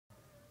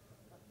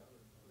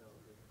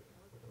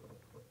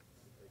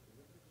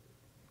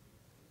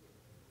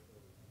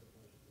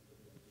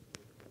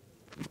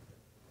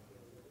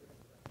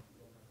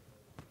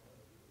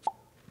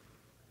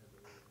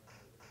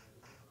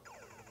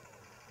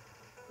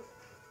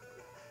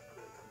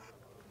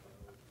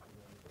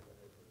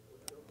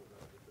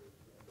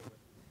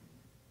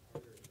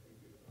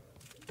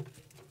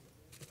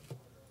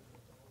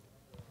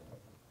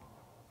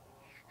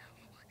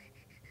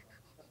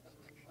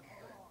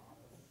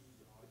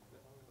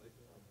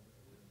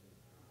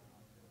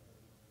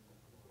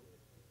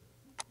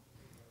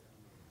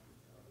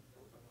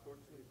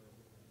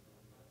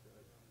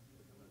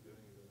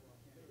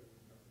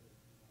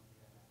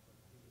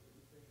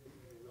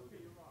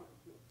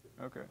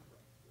Okay.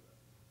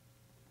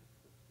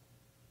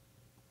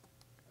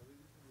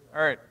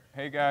 All right.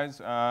 Hey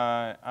guys,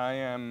 I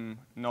am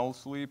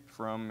Nullsleep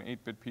from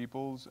 8-Bit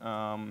Peoples.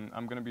 I'm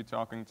going to be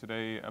talking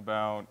today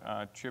about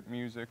chip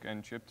music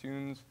and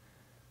chiptunes.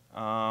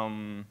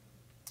 The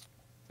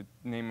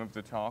name of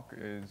the talk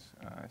is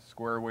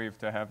Squarewave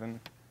to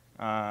Heaven.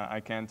 I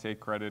can't take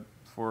credit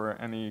for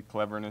any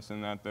cleverness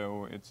in that,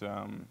 though. It's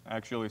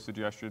actually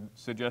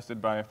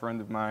suggested by a friend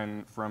of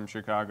mine from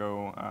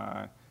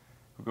Chicago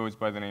who goes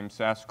by the name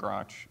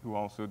Sasquatch, who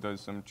also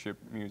does some chip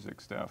music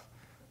stuff.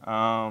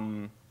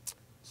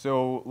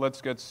 So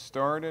let's get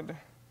started.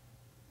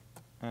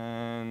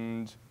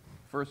 And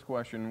first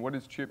question, what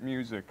is chip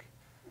music?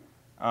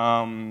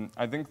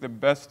 I think the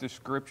best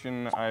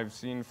description I've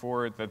seen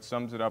for it that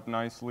sums it up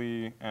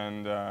nicely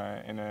and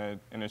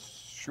in a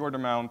short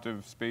amount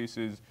of space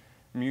is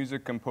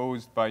music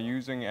composed by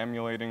using,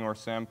 emulating, or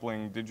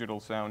sampling digital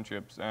sound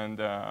chips.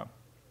 And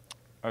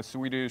a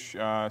Swedish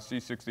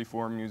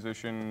C64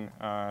 musician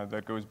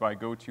that goes by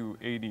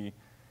Go280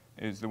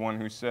 is the one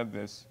who said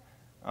this.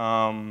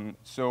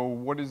 So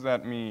what does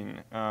that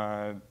mean?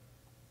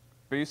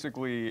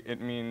 Basically,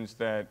 it means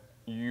that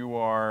you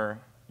are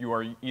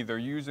either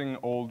using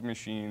old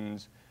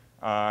machines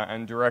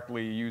and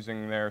directly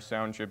using their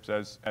sound chips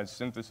as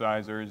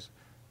synthesizers,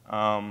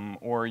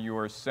 or you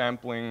are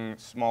sampling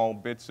small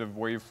bits of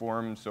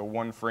waveforms, so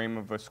one frame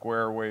of a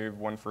square wave,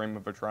 one frame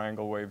of a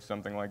triangle wave,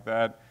 something like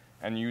that,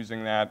 and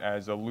using that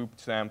as a looped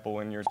sample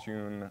in your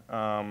tune.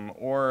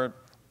 Or,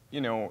 you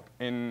know,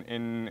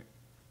 in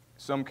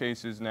some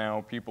cases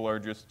now, people are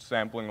just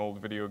sampling old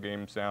video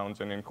game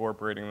sounds and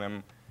incorporating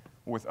them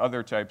with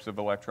other types of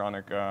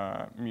electronic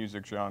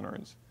music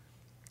genres.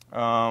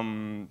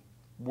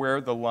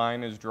 Where the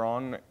line is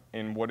drawn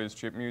in what is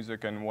chip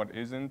music and what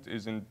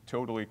isn't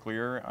totally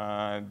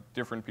clear.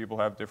 Different people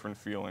have different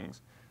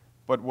feelings.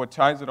 But what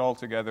ties it all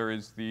together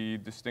is the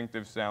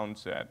distinctive sound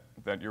set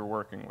that you're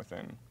working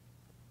within.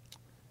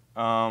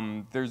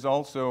 There's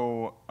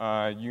also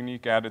a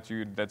unique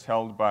attitude that's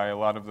held by a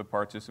lot of the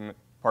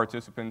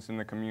participants in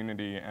the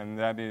community, and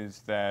that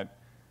is that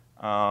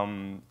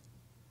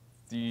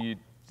the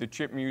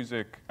chip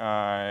music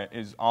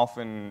is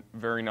often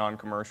very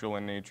non-commercial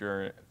in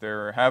nature.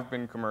 There have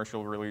been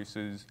commercial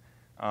releases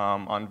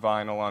on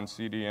vinyl, on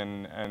CD,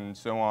 and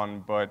so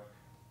on, but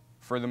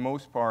for the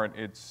most part,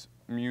 it's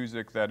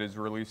music that is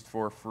released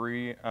for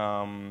free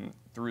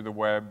through the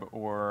web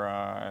or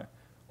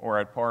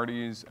at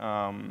parties,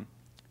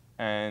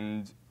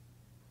 and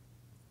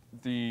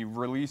the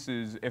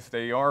releases, if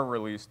they are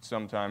released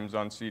sometimes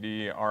on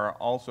CD, are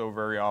also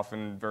very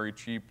often very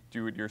cheap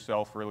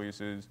do-it-yourself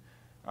releases,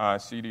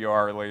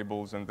 CDR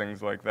labels and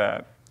things like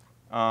that.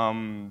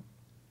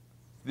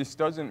 This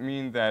doesn't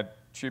mean that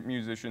chip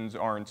musicians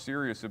aren't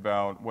serious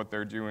about what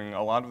they're doing.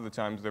 A lot of the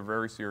times they're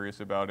very serious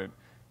about it,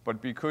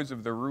 but because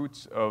of the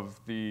roots of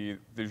the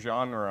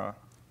genre,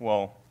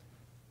 well,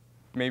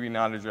 maybe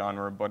not a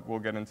genre, but we'll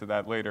get into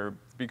that later.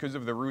 Because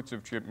of the roots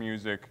of chip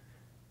music,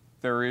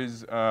 there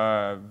is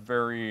a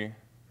very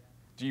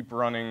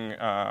deep-running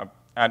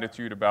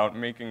attitude about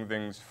making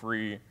things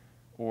free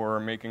or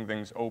making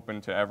things open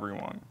to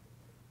everyone.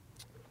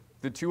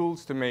 The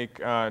tools to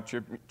make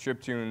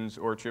chip tunes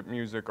or chip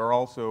music are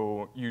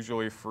also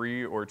usually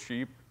free or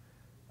cheap,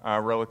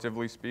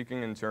 relatively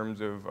speaking, in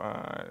terms of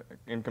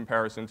in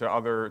comparison to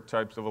other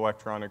types of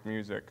electronic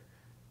music.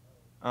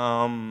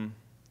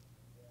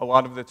 A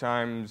lot of the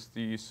times,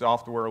 the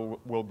software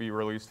will be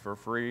released for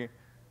free.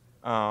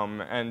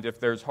 And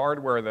if there's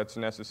hardware that's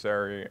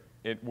necessary,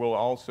 it will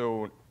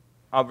also,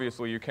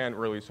 obviously you can't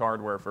release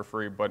hardware for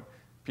free, but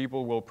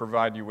people will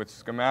provide you with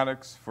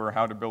schematics for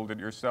how to build it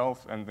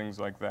yourself and things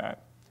like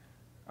that.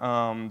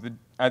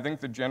 I think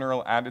the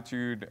general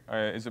attitude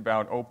is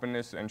about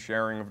openness and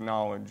sharing of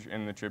knowledge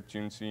in the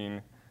chiptune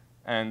scene,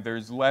 and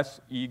there's less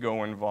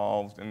ego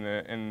involved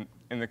in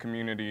the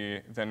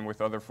community than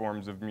with other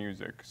forms of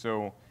music.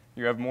 So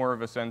you have more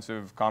of a sense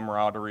of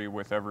camaraderie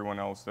with everyone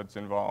else that's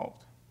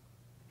involved.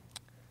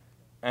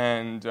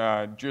 And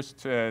just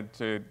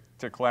to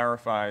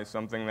clarify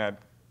something that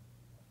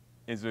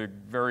is a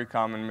very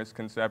common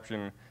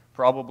misconception,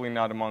 probably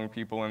not among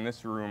people in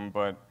this room,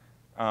 but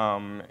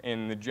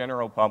in the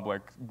general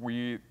public,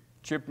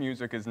 chip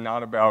music is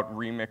not about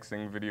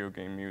remixing video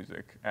game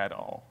music at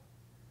all.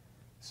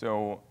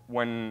 So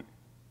when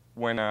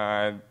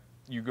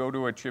you go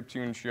to a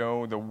chiptune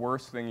show, the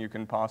worst thing you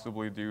can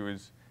possibly do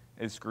is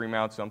scream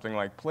out something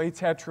like, "Play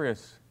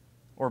Tetris,"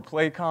 or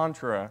 "Play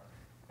Contra."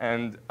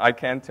 And I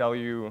can't tell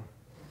you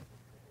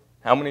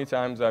how many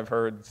times I've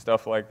heard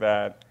stuff like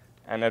that.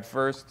 And at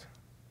first,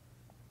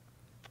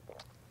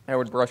 I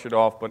would brush it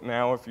off, but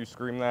now if you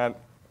scream that,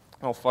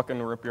 I'll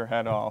fucking rip your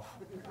head off.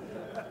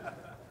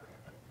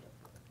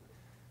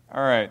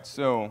 All right,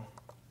 so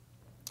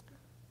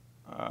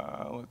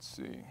let's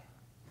see.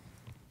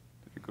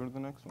 Did you go to the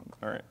next one?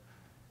 All right.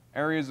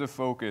 Areas of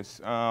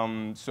focus.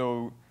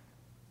 So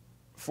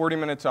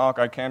 40-minute talk,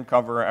 I can't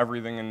cover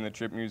everything in the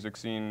chip music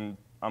scene.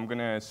 I'm going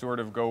to sort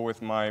of go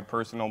with my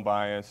personal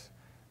bias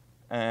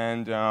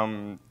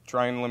and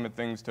try and limit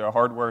things to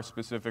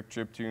hardware-specific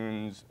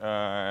chiptunes,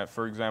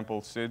 for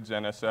example, SIDs,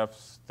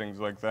 NSFs, things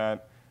like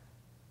that,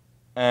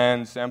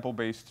 and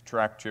sample-based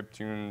track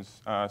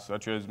chiptunes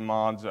such as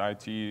mods,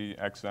 IT,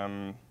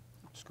 XM,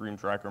 Screen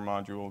Tracker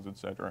modules,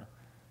 etc.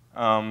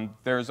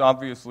 There's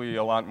obviously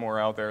a lot more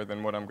out there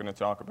than what I'm going to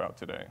talk about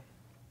today.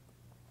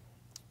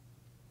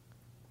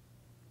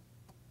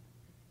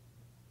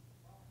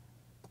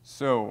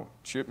 So,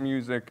 chip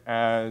music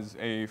as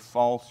a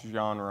false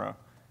genre.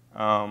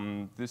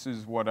 This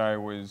is what I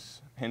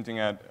was hinting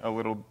at a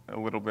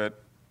little bit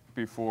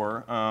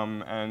before,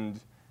 and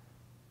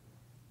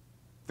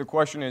the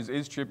question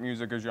is chip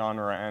music a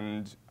genre?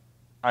 And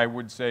I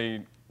would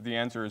say the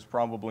answer is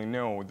probably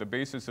no. The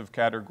basis of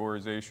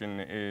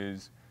categorization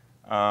is,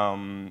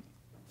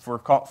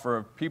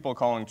 for people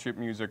calling chip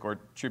music or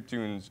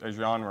chiptunes a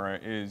genre,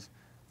 is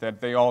that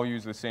they all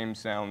use the same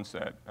sound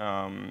set.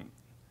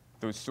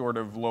 Those sort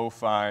of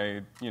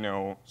lo-fi,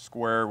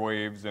 square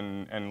waves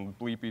and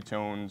bleepy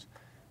tones.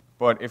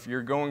 But if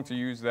you're going to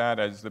use that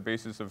as the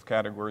basis of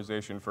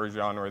categorization for a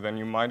genre, then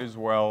you might as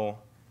well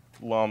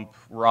lump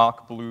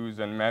rock, blues,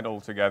 and metal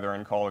together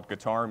and call it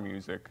guitar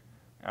music.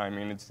 I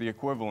mean, it's the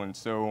equivalent.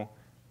 So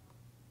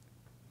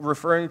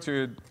referring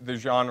to the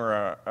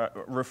genre,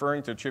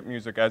 referring to chip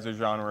music as a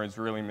genre is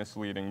really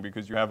misleading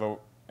because you have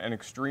an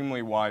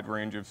extremely wide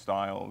range of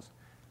styles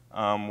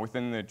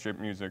within the chip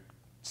music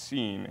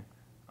scene.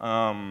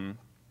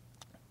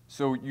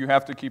 So you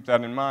have to keep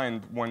that in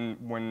mind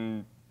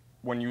when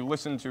you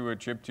listen to a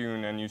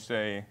chiptune and you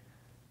say,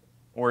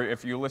 or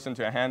if you listen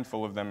to a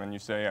handful of them and you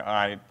say,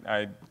 I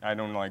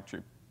don't like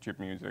chip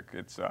music,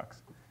 it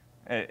sucks.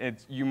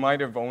 You might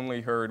have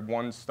only heard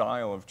one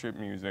style of chip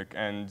music,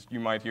 and you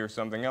might hear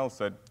something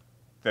else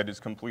that is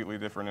completely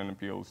different and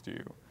appeals to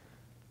you.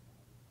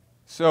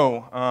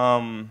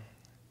 So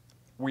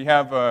we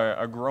have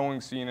a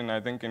growing scene and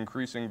I think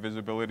increasing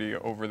visibility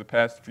over the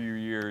past few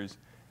years,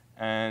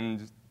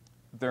 and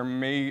there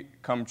may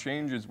come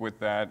changes with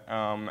that.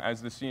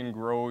 As the scene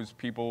grows,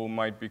 people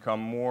might become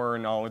more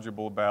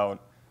knowledgeable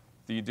about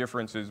the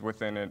differences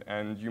within it,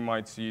 and you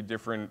might see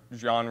different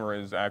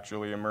genres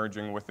actually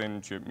emerging within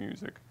chip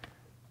music.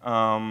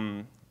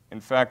 In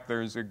fact,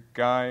 there's a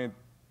guy,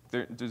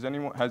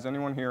 has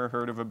anyone here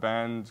heard of a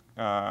band,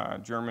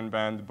 German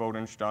band,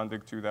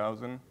 Bodenständig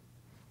 2000?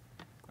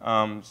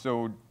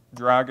 So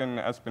Dragon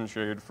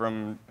Espenshade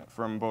from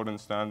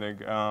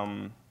Bodenständig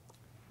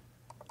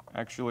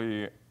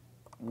actually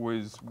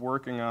was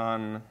working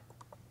on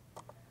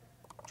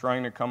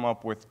trying to come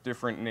up with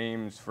different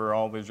names for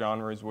all the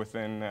genres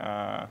within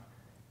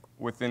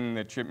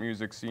the chip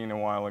music scene a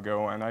while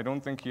ago, and I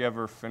don't think he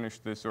ever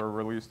finished this or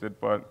released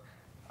it, but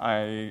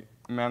I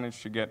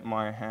managed to get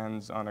my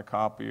hands on a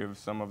copy of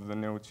some of the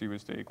notes he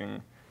was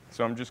taking.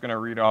 So I'm just going to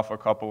read off a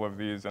couple of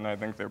these, and I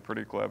think they're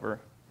pretty clever.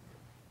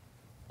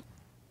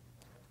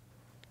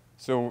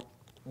 So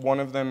one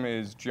of them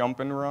is Jump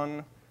and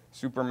Run,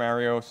 Super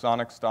Mario,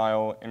 Sonic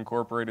style,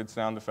 incorporated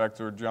sound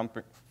effects or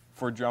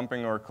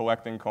jumping or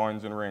collecting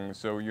coins and rings.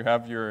 So you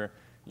have your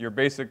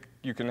basic,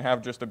 you can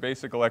have just a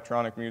basic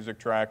electronic music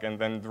track and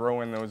then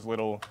throw in those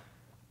little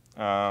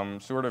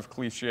sort of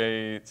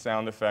cliche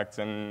sound effects,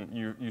 and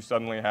you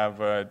suddenly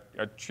have a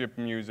chip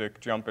music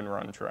jump and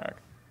run track.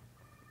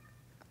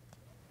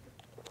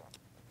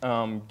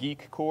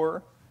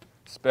 Geekcore,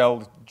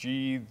 spelled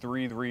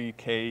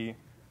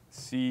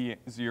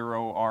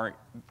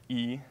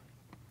G33KC0RE.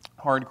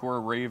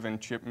 Hardcore rave and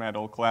chip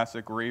metal,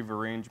 classic rave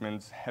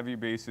arrangements, heavy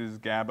basses,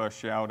 GABA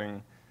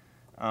shouting.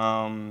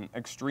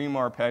 Extreme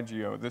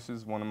arpeggio, this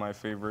is one of my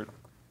favorite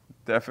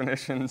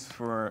definitions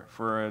for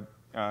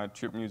a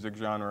chip music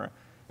genre.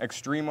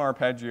 Extreme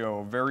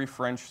arpeggio, very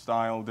French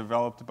style,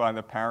 developed by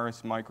the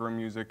Paris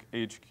Micromusic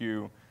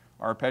HQ.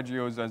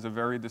 Arpeggios as a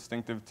very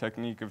distinctive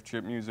technique of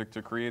chip music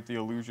to create the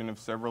illusion of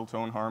several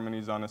tone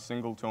harmonies on a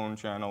single tone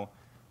channel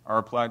are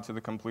applied to the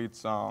complete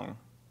song.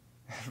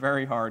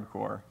 Very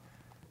hardcore.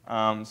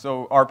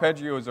 So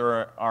arpeggios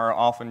are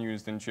often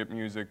used in chip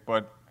music,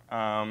 but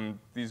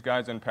these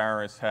guys in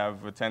Paris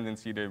have a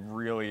tendency to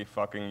really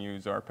fucking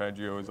use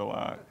arpeggios a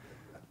lot.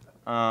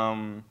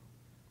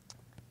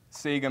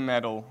 Sega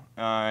metal,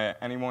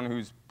 anyone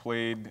who's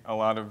played a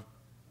lot of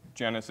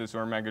Genesis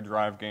or Mega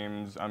Drive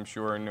games, I'm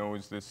sure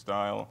knows this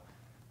style.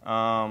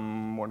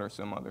 What are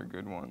some other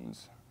good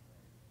ones?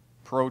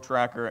 Pro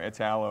Tracker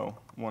Italo,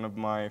 one of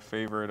my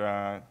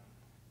favorite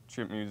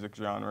chip music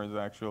genres,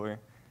 actually.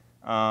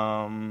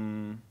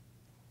 Emotronic.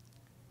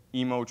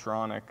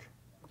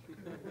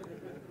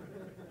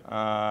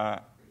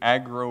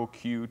 Aggro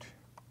Cute,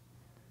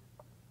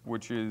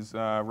 which is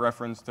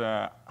reference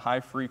to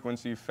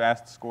high-frequency,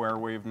 fast square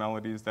wave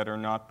melodies that are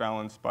not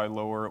balanced by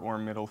lower or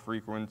middle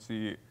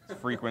frequencies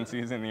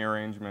in the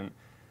arrangement.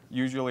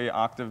 Usually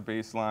octave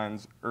bass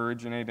lines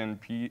originate in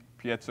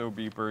piezo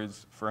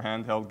beepers for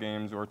handheld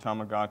games or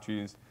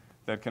Tamagotchis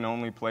that can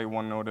only play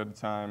one note at a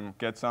time.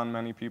 Gets on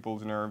many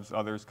people's nerves,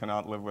 others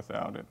cannot live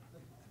without it.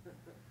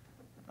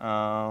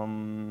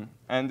 And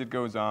it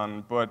goes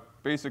on,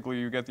 but basically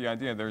you get the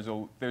idea. There's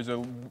a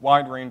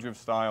wide range of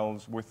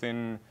styles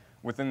within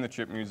the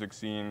chip music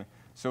scene.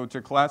 So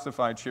to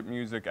classify chip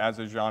music as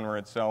a genre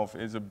itself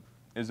is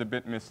a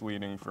bit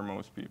misleading for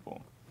most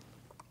people.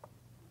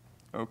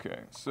 Okay,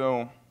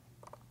 so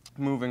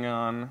moving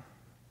on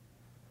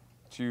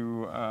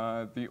to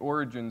the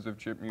origins of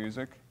chip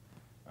music.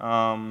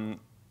 I'm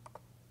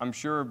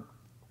sure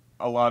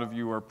a lot of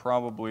you are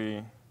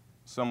probably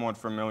somewhat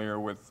familiar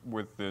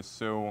with this,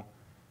 so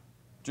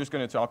just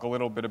going to talk a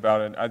little bit about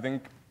it. I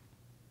think,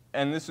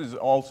 and this is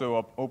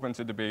also open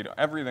to debate,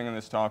 everything in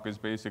this talk is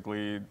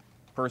basically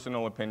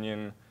personal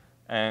opinion,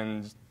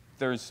 and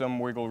there's some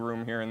wiggle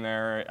room here and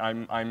there.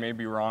 I may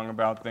be wrong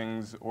about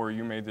things, or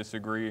you may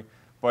disagree,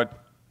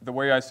 but the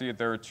way I see it,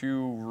 there are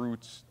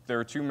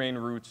two main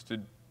routes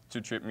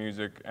to chip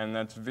music, and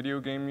that's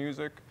video game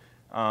music.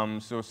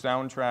 So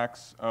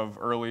soundtracks of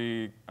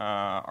early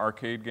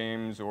arcade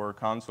games or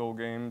console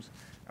games,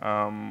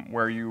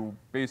 where you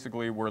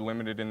basically were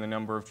limited in the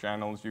number of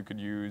channels you could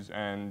use,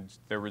 and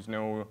there was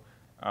no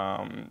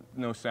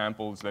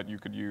samples that you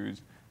could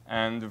use.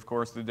 And of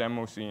course, the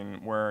demo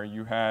scene, where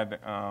you had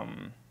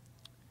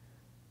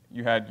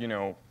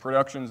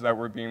productions that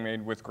were being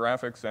made with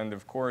graphics, and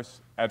of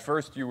course, at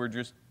first you were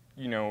just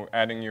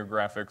adding your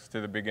graphics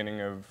to the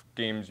beginning of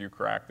games you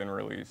cracked and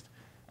released,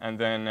 and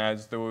then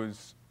as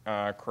those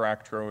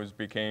crack throws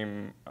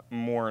became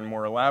more and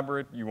more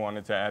elaborate, you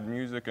wanted to add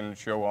music and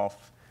show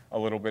off a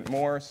little bit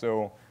more,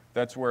 so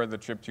that's where the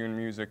chiptune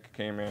music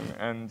came in.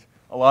 And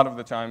a lot of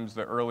the times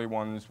the early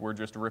ones were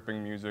just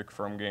ripping music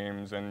from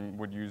games and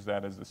would use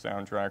that as the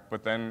soundtrack,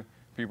 but then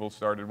people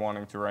started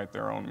wanting to write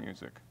their own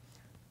music.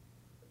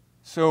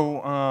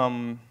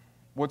 So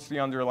what's the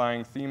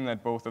underlying theme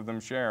that both of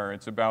them share?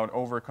 It's about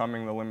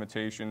overcoming the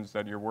limitations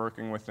that you're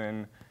working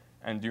within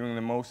and doing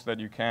the most that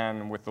you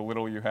can with the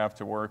little you have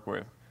to work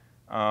with.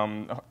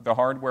 The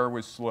hardware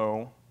was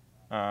slow.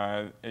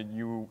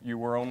 You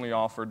were only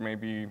offered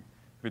maybe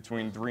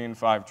between 3 and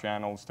 5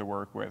 channels to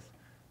work with.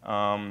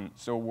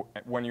 So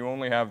when you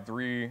only have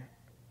three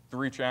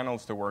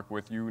channels to work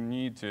with, you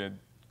need to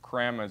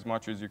cram as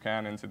much as you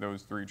can into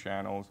those 3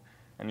 channels,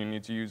 and you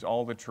need to use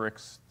all the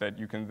tricks that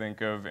you can think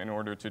of in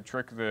order to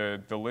trick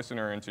the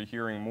listener into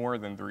hearing more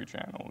than 3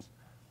 channels.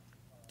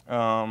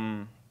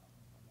 How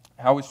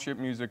was chip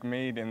music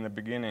made in the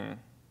beginning?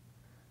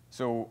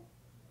 So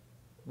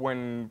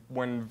when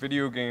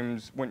video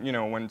games, when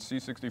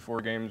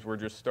C64 games were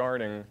just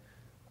starting,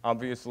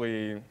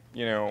 obviously,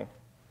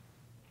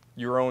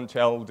 your own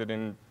Tell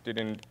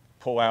didn't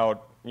pull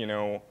out,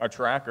 a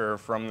tracker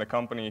from the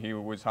company he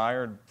was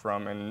hired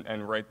from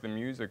and write the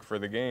music for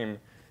the game.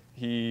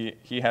 He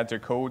had to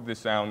code the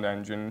sound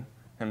engine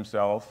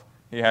himself.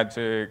 He had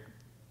to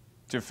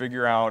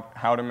figure out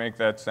how to make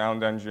that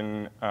sound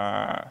engine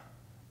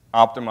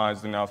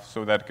optimized enough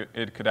so that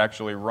it could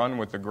actually run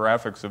with the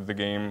graphics of the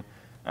game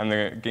and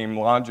the game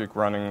logic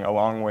running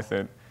along with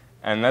it.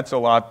 And that's a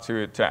lot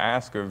to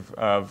ask of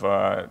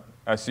a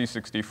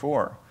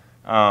C64.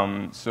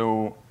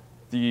 So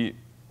the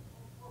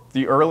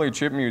early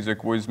chip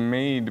music was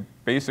made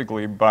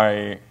basically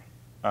by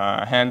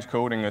hand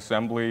coding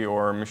assembly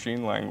or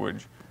machine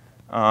language.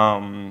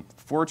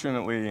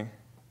 Fortunately,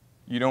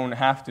 you don't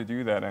have to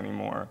do that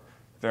anymore.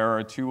 There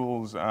are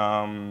tools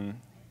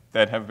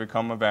that have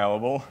become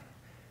available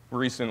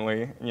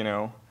recently,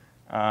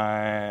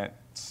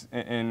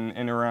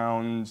 in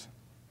around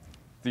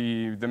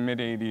the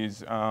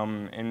mid-'80s.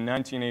 In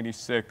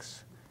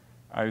 1986,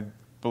 I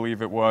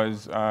believe it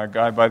was, a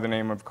guy by the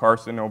name of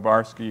Carson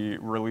Obarski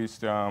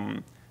released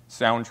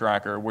Sound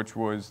Tracker, which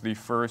was the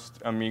first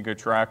Amiga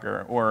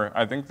tracker, or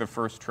I think the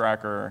first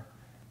tracker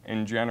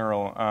in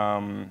general,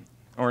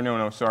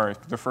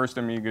 the first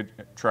Amiga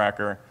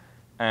tracker.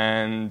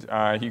 And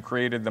he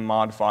created the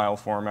mod file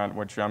format,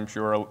 which I'm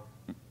sure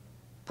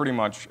pretty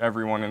much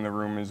everyone in the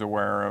room is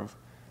aware of.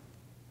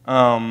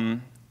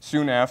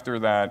 Soon after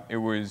that, it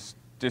was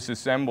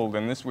disassembled,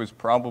 and this was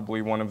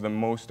probably one of the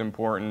most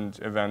important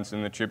events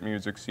in the chip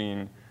music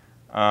scene.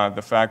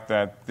 The fact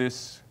that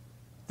this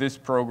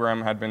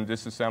program had been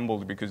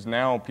disassembled, because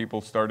now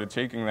people started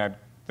taking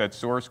that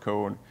source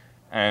code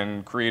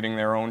and creating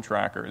their own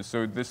trackers.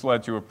 So this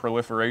led to a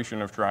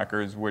proliferation of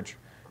trackers, which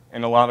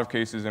in a lot of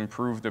cases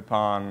improved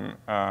upon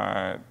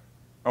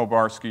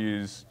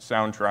Obarski's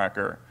Sound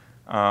Tracker.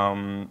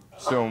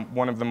 So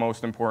one of the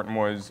most important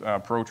was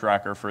Pro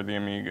Tracker for the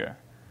Amiga.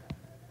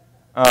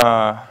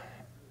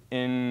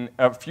 In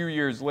a few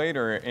years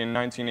later, in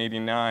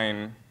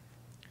 1989,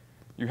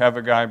 you have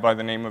a guy by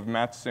the name of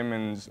Matt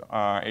Simmons,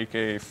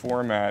 aka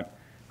Format,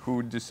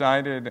 who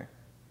decided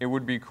it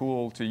would be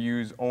cool to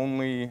use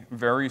only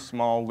very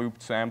small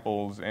looped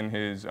samples in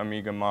his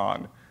Amiga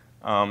mod.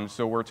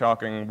 So we're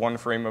talking 1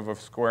 frame of a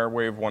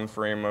Squarewave, 1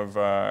 frame of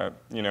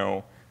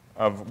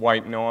of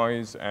white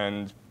noise,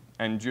 and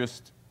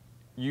just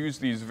use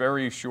these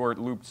very short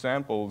looped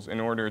samples in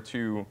order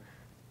to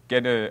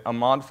get a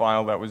mod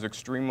file that was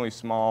extremely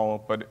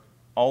small, but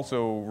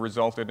also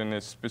resulted in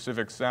a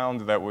specific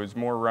sound that was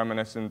more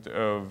reminiscent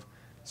of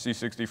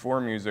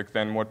C64 music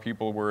than what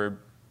people were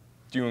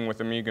doing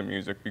with Amiga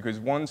music, because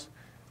once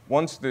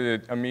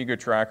the Amiga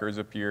trackers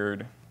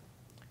appeared,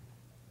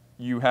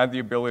 you had the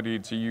ability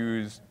to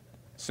use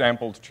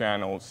sampled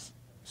channels.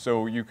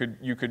 So you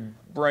could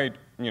write,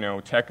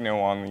 techno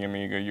on the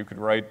Amiga, you could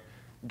write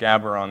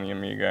Gabber on the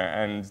Amiga,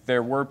 and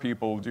there were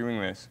people doing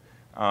this.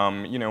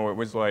 It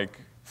was like,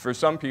 for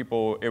some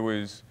people, it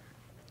was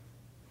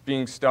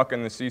being stuck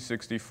in the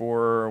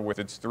C64 with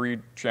its 3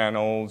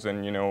 channels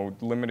and,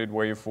 limited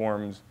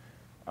waveforms,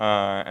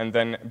 and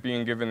then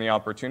being given the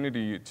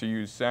opportunity to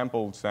use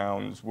sampled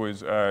sounds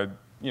was, a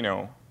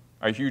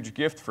huge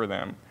gift for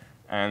them.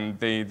 And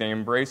they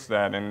embraced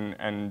that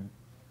and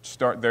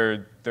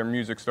their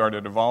music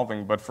started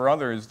evolving. But for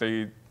others,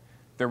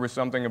 there was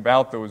something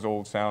about those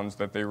old sounds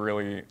that they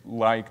really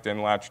liked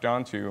and latched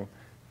onto.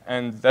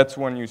 And that's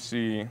when you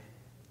see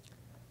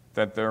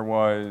that there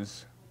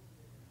was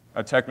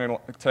a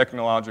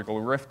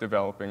technological rift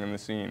developing in the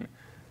scene.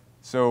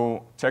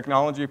 So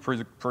technology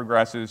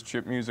progresses,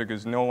 chip music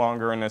is no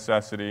longer a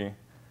necessity.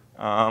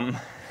 Yeah,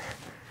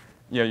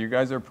 you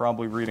guys are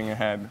probably reading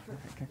ahead.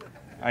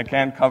 I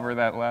can't cover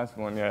that last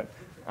one yet.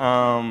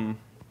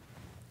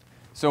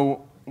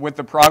 So with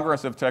the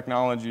progress of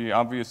technology,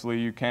 obviously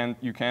you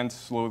can't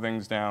slow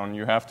things down.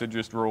 You have to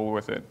just roll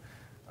with it.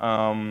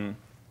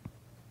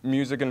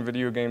 Music in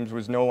video games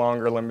was no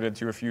longer limited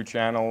to a few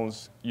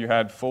channels. You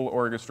had full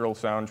orchestral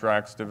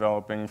soundtracks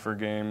developing for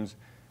games.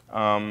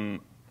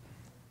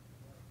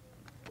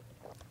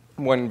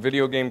 When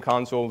video game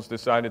consoles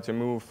decided to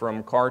move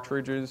from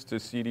cartridges to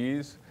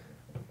CDs,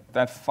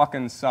 that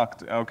fucking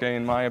sucked, okay,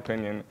 in my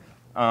opinion.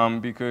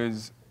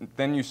 Because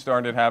then you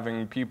started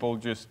having people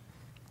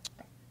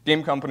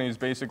game companies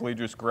basically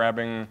just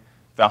grabbing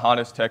the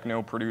hottest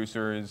techno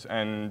producers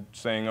and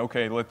saying,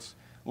 okay, let's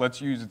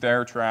use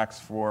their tracks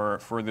for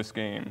this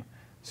game.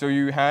 So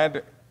you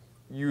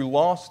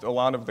lost a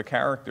lot of the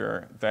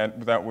character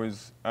that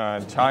was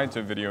tied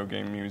to video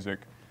game music,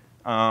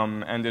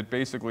 and it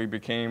basically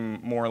became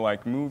more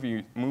like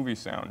movie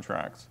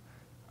soundtracks.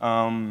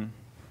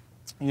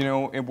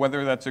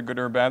 Whether that's a good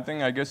or a bad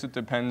thing, I guess it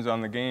depends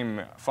on the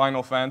game.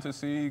 Final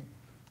Fantasy,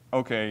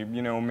 okay,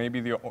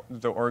 maybe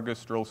the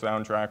orchestral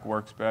soundtrack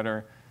works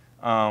better,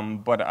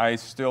 but I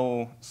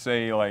still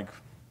say, like,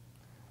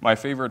 my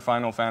favorite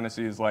Final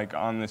Fantasy is, like,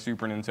 on the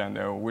Super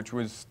Nintendo, which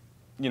was,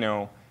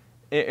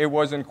 it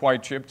wasn't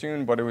quite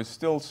chiptune, but it was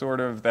still sort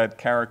of that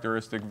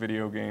characteristic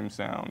video game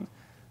sound.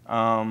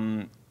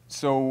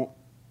 So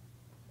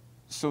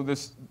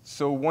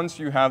once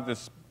you have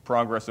this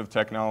progress of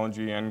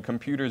technology and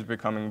computers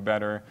becoming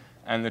better,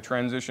 and the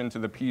transition to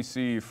the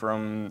PC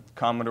from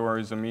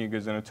Commodores,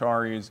 Amigas, and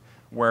Ataris,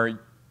 where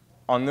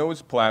on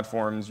those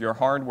platforms your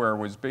hardware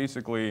was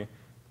basically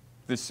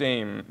the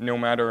same, no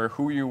matter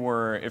who you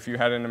were. If you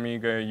had an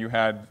Amiga, you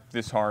had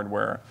this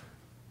hardware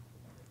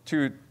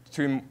to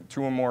a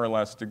more or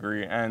less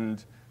degree,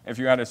 and if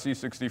you had a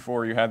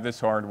C64, you had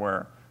this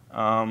hardware.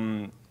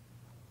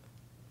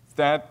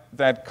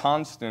 That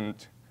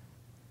constant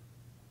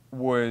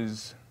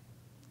was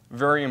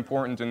very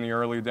important in the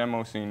early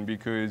demo scene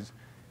because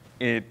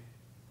it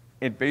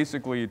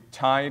basically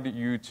tied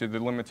you to the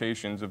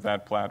limitations of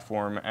that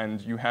platform,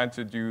 and you had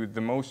to do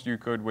the most you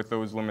could with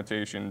those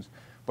limitations.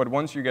 But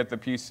once you get the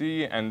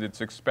PC and its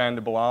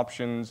expandable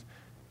options,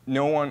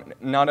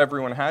 not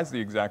everyone has the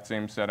exact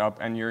same setup,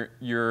 and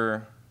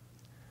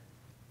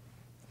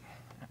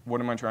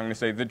what am I trying to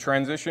say? The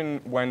transition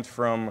went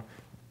from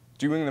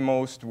doing the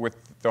most with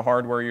the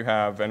hardware you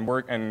have and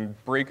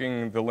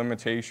breaking the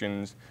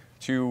limitations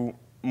to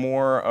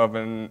more of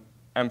an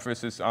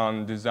emphasis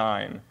on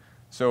design.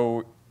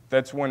 So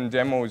that's when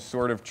demos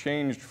sort of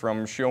changed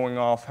from showing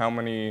off how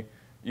many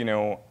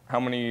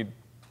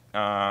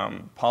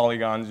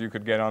polygons you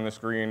could get on the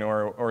screen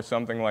or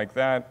something like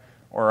that,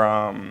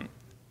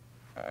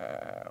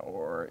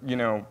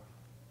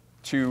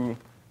 to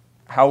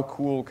how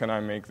cool can I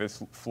make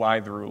this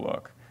fly-through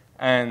look.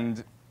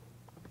 And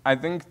I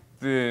think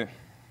that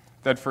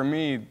for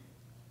me,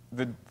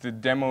 the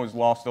demos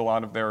lost a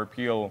lot of their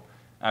appeal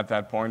at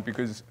that point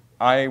because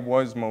I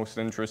was most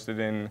interested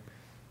in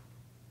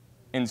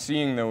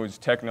seeing those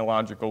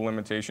technological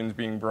limitations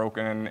being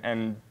broken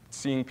and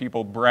seeing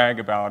people brag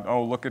about,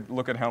 oh, look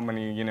at how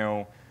many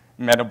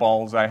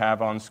metaballs I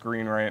have on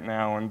screen right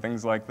now and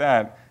things like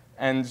that.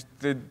 And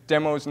the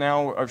demos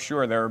now,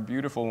 sure, there are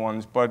beautiful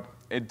ones, but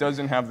it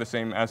doesn't have the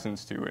same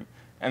essence to it.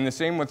 And the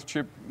same with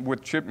chip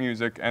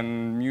music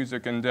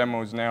and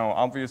demos now.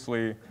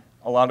 Obviously,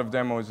 a lot of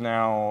demos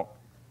now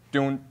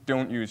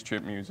don't use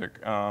chip music.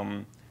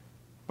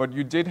 But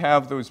you did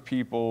have those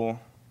people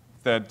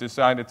that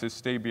decided to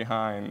stay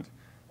behind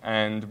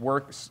and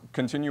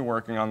continue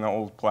working on the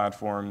old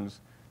platforms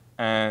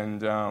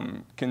and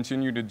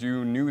continue to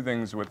do new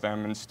things with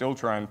them and still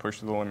try and push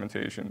the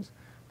limitations.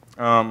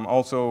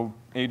 Also,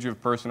 age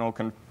of personal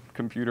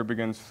computer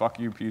begins, fuck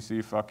you,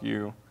 PC, fuck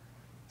you.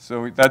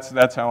 So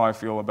that's how I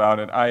feel about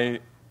it. I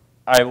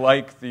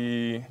like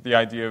the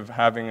idea of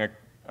having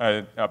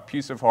a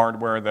piece of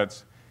hardware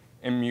that's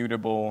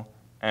immutable,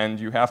 and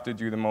you have to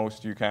do the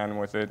most you can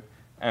with it.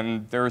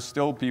 And there are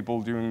still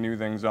people doing new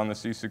things on the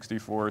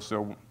C64,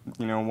 so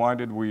why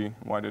did we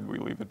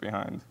leave it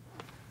behind?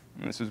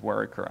 And this is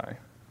where I cry.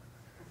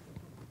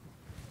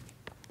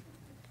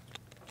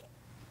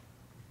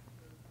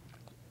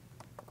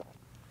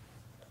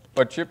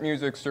 But chip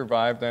music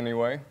survived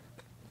anyway,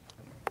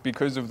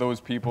 because of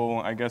those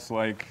people, I guess,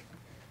 like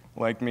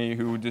me,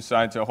 who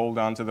decide to hold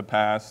on to the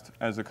past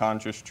as a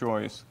conscious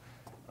choice.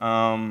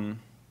 And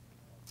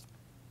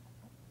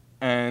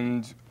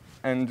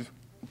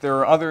there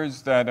are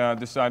others that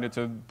decided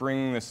to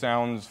bring the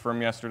sounds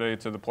from yesterday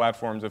to the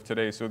platforms of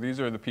today. So these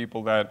are the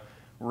people that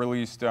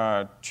released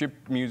chip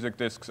music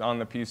discs on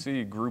the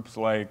PC, groups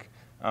like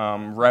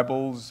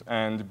Rebels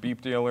and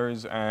Beep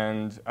Dealers,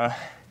 and I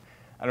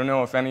don't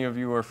know if any of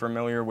you are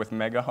familiar with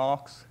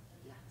Megahawks.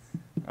 Yes.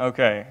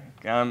 Okay,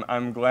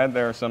 I'm glad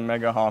there are some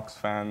Megahawks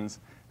fans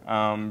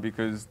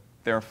because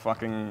they're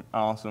fucking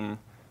awesome.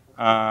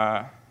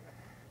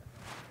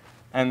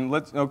 And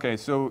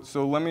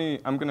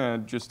I'm gonna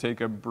just take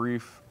a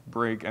brief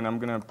break, and I'm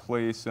gonna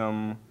play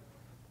some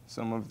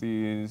of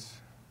these.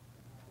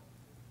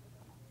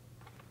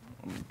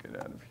 Let me get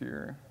out of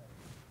here.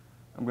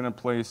 I'm gonna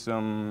play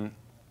some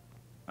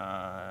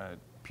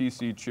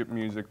PC chip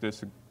music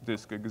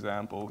disc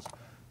examples.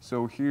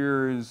 So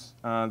here's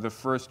the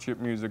first chip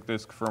music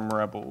disc from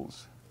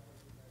Rebels.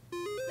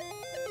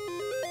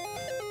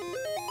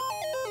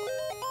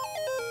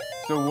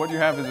 So what you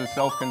have is a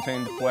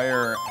self-contained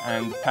player,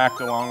 and packed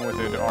along with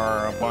it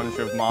are a bunch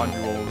of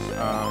modules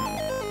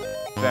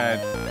that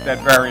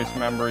various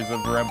members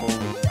of Rebels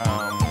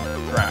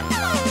track.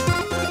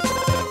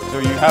 So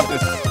you have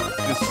this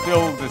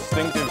still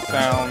distinctive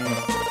sound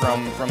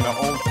from the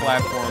old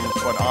platforms,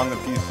 but on the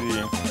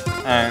PC,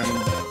 and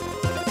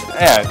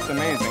yeah, it's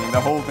amazing. The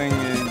whole thing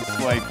is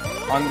like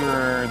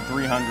under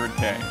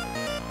 300K.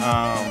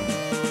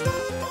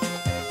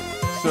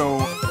 So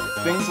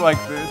things like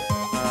this.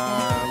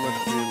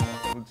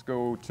 Let's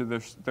go to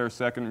their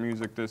second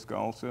music disc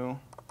also.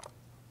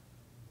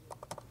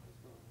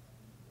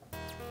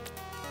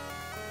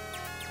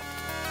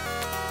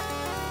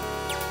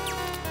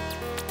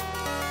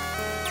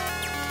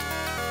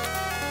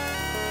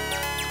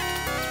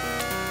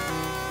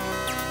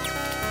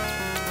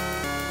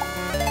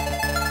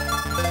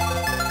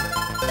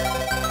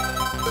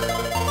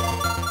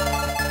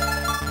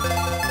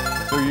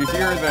 So you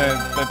hear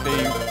that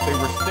they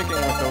were sticking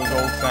with those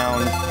old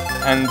sounds,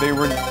 and they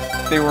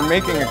were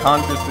making a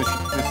conscious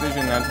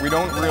decision that we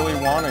don't really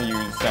want to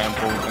use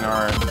samples in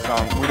our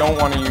songs. We don't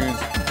want to use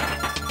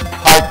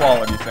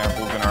high-quality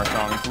samples in our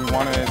songs. We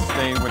want to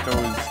stay with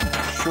those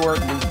short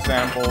loop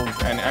samples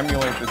and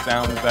emulate the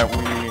sounds that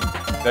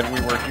we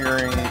were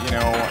hearing,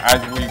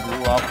 as we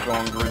grew up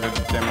going through the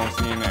demo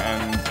scene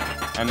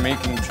and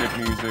making chip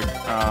music.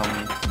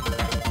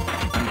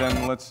 And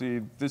then let's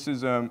see, this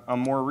is a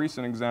more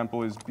recent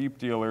example is Beep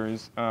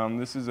Dealers.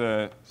 This is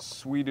a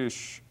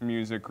Swedish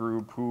music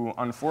group who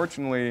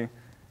unfortunately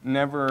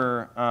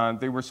never,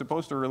 they were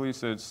supposed to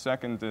release a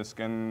second disc,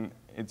 and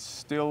it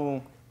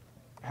still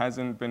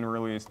hasn't been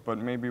released, but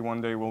maybe one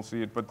day we'll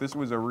see it. But this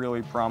was a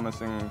really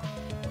promising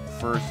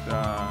first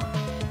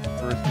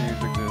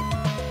music disc.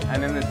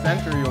 And in the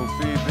center you'll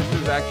see this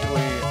is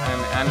actually an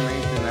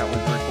animation that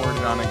was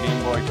recorded on a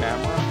Game Boy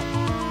camera.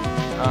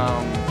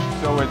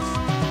 So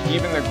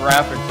even the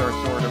graphics are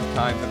sort of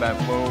tied to that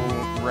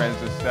low-res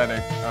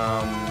aesthetic.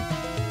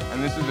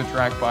 And this is a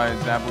track by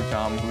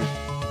Zabutom,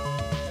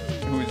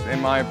 who's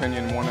in my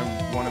opinion one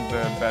of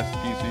the best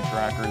PC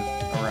trackers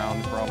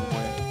around, probably.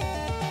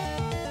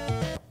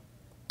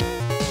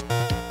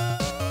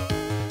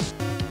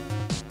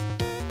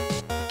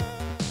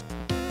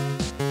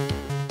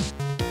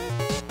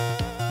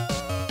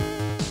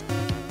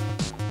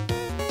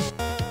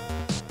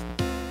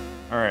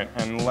 All right,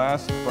 and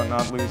last but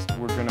not least,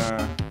 we're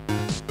gonna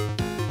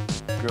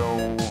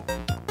go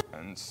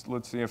and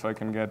let's see if I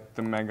can get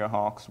the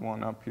Megahawks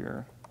one up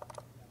here.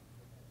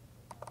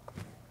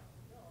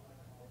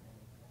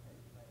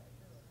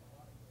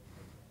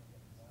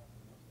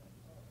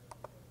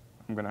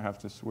 I'm gonna have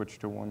to switch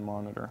to one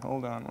monitor.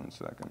 Hold on one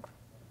second.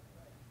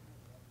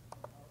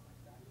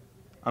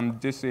 I'm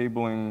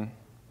disabling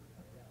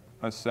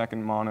a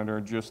second monitor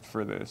just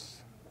for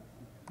this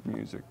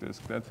music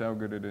disc. That's how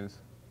good it is.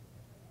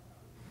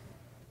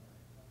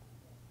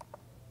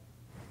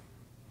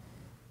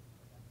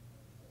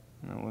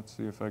 Now let's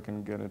see if I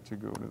can get it to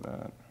go to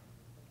that.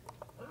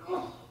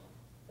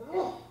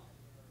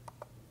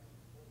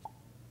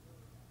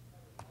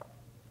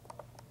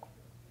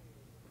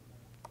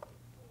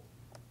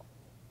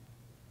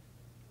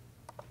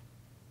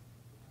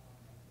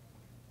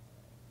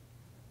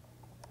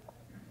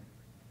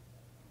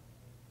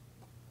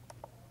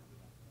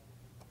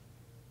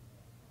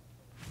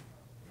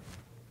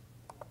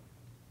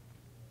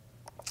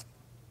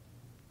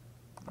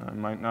 I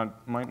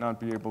might not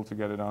be able to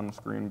get it on the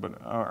screen,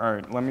 but all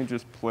right. Let me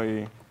just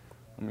play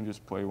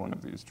one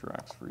of these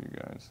tracks for you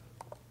guys.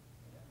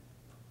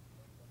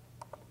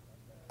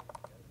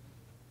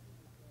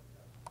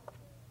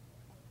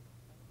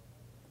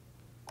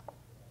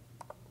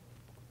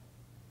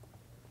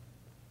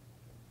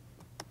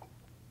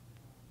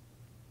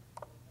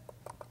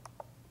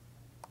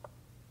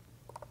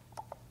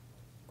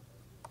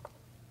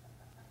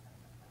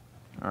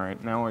 All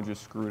right, now I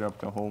just screwed up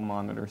the whole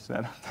monitor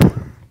setup.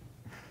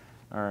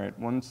 All right,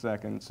 1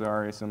 second.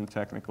 Sorry, some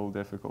technical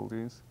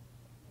difficulties.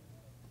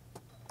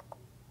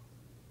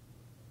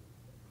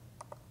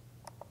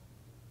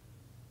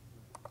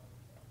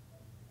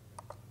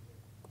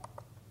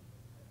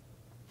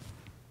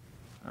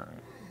 All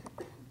right.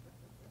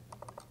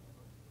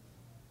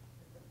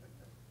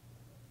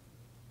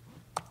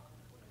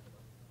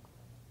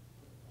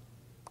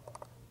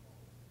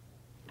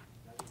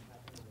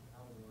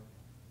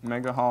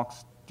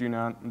 Megahawks do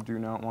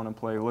not want to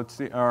play. Let's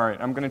see. All right,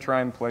 I'm going to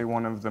try and play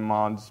one of the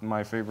mods,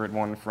 my favorite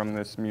one from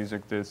this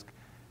music disc.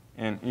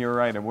 And you're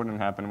right, it wouldn't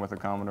happen with a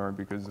Commodore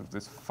because of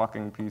this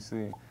fucking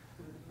PC.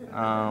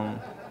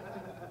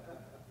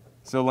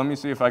 So let me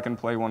see if I can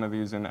play one of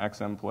these in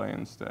XM Play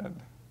instead.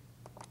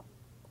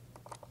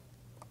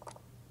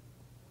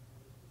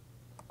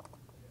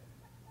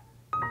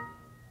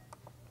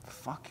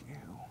 Fuck you.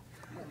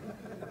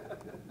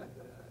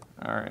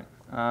 All right.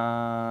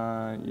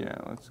 Yeah,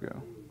 let's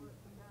go.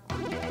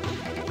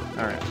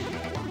 All right.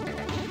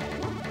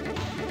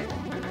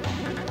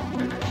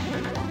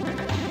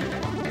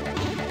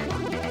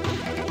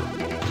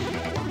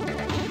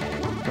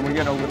 Can we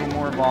get a little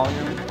more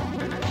volume?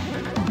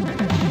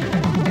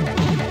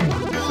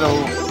 So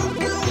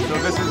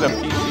this is a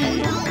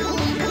PC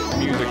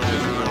music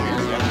disc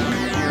release, and when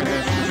you hear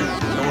this is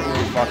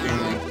totally fucking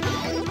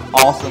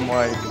awesome.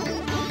 Like,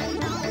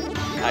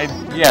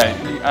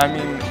 I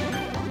mean,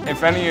 if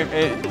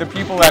the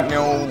people that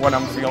know what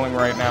I'm feeling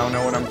right now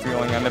know what I'm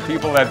feeling, and the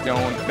people that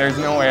don't, there's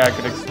no way I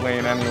could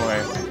explain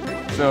anyway.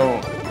 So,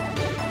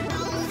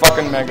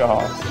 fucking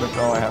Megahawks, that's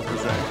all I have to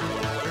say.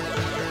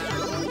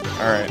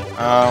 Alright,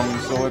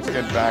 so let's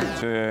get back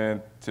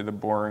to the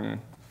boring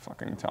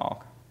fucking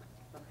talk.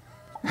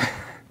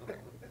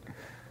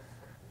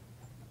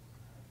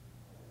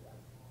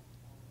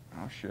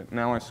 Oh shit,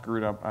 now I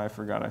screwed up, I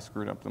forgot I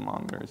screwed up the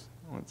monitors.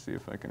 Let's see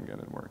if I can get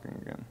it working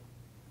again.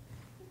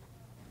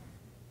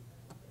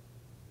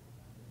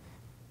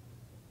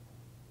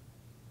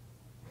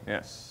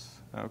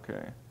 Yes,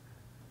 okay.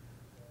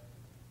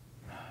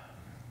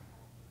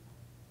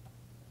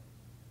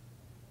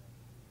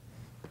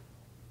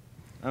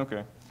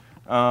 Okay.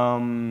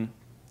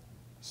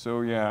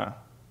 So yeah.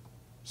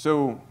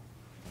 So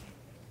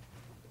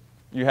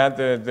you had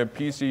the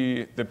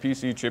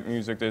PC chip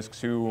music discs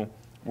who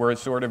were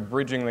sort of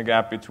bridging the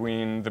gap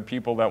between the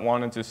people that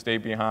wanted to stay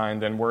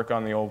behind and work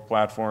on the old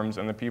platforms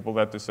and the people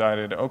that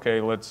decided,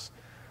 okay, let's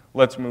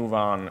move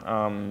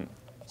on.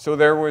 So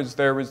there was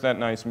that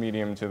nice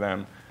medium to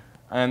them.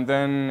 And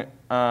then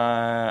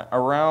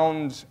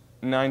around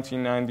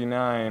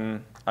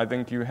 1999, I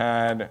think you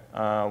had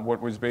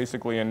what was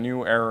basically a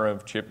new era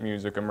of chip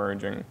music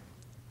emerging.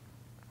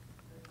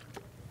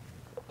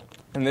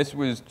 And this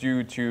was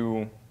due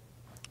to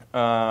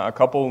a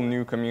couple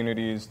new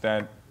communities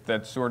that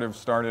sort of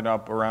started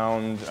up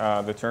around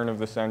the turn of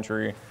the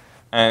century.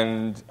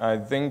 And I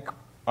think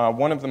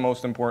one of the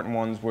most important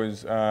ones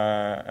was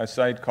a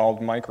site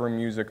called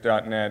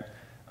micromusic.net,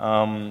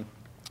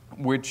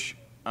 which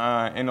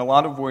in a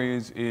lot of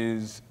ways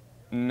is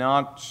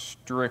not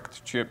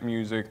strict chip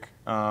music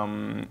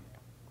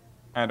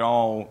at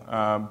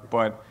all,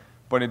 but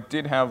it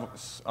did have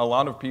a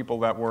lot of people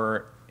that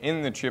were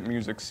in the chip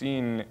music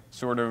scene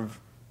sort of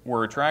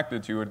were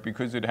attracted to it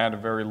because it had a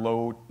very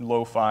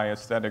lo-fi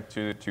aesthetic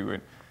to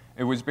it.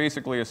 It was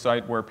basically a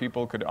site where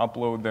people could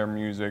upload their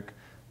music,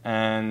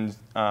 and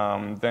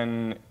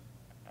then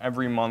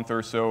every month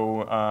or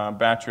so, a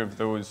batch of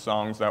those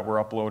songs that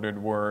were uploaded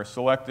were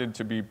selected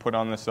to be put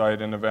on the site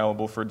and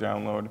available for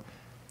download.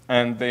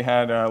 And they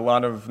had a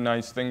lot of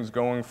nice things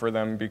going for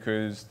them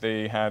because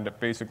they had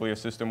basically a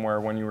system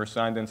where when you were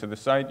signed into the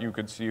site, you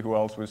could see who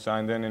else was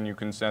signed in and you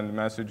can send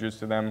messages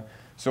to them.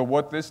 So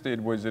what this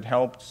did was it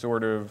helped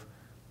sort of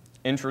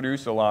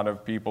introduce a lot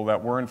of people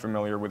that weren't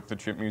familiar with the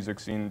chip music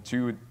scene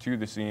to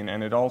the scene,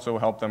 and it also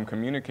helped them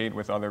communicate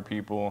with other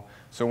people.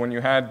 So when you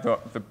had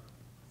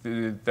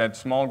that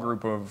small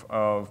group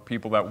of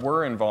people that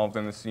were involved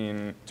in the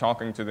scene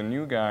talking to the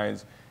new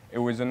guys, it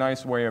was a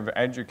nice way of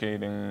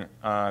educating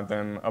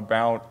them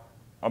about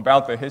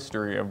the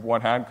history of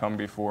what had come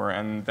before,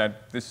 and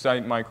that this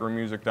site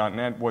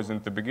micromusic.net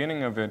wasn't the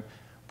beginning of it,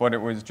 but it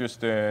was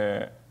just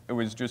a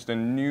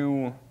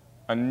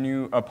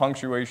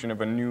punctuation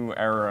of a new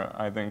era,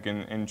 I think,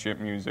 in chip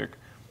music.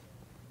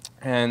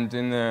 And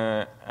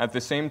at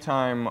the same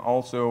time,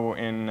 also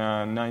in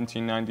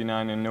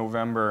 1999 in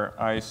November,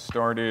 I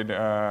started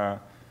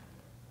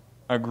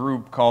a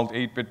group called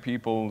 8-Bit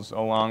Peoples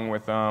along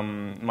with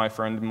my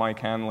friend Mike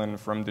Hanlon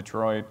from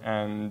Detroit.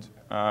 And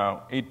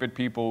 8-Bit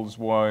Peoples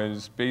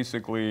was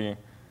basically,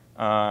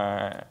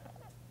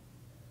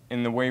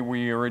 in the way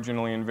we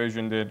originally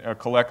envisioned it, a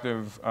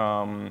collective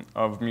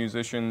of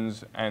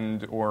musicians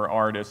and or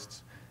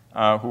artists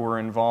who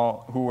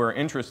were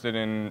interested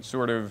in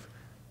sort of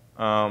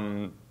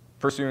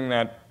pursuing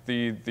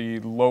the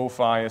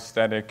lo-fi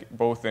aesthetic,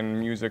 both in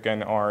music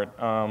and art.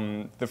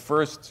 The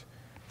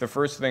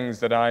first things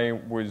that I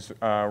was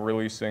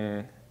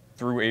releasing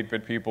through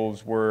 8-Bit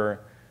Peoples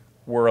were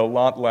were a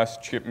lot less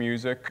chip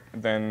music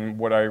than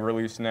what I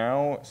release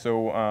now.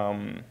 So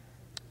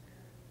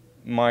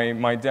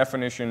my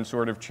definition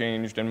sort of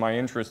changed, and my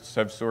interests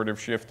have sort of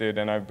shifted,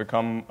 and I've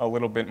become a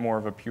little bit more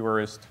of a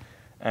purist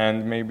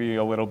and maybe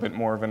a little bit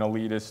more of an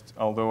elitist,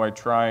 although I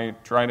try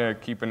to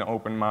keep an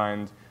open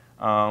mind.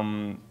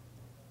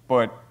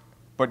 But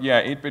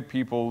yeah, 8-Bit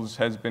Peoples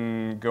has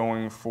been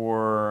going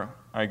for,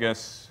 I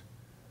guess,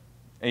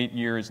 8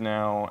 years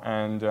now,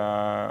 and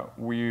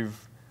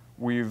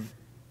we've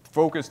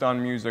focused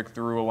on music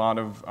through a lot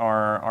of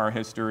our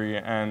history,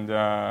 and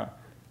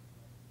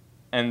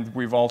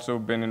we've also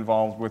been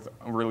involved with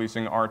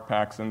releasing art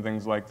packs and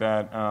things like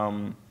that.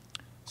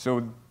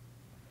 So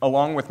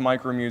along with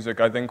micro music,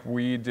 I think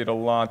we did a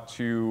lot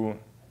to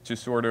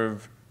sort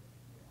of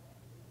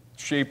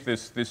shape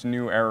this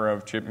new era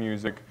of chip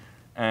music.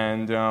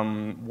 And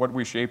what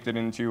we shaped it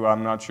into,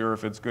 I'm not sure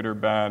if it's good or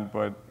bad,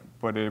 but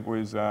it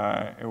was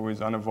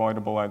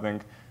unavoidable, I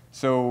think.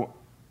 So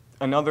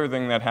another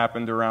thing that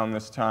happened around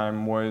this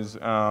time was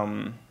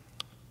the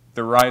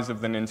rise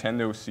of the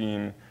Nintendo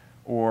scene,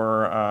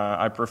 or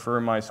I prefer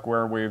my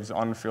Squarewave's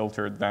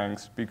unfiltered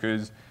thanks,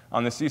 because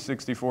on the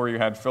C64 you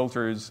had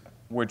filters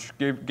which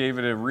gave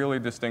it a really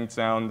distinct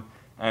sound,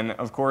 and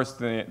of course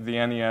the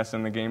NES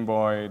and the Game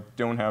Boy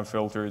don't have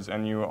filters,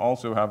 and you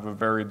also have a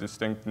very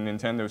distinct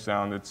Nintendo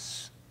sound.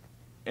 It's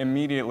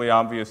immediately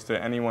obvious to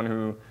anyone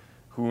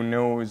who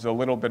knows a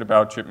little bit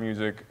about chip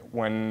music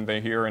when they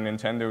hear a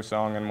Nintendo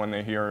song and when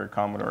they hear a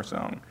Commodore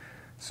song.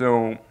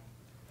 So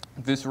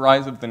this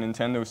rise of the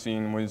Nintendo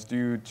scene was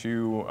due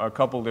to a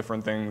couple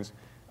different things.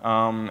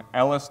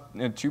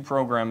 Two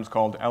programs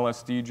called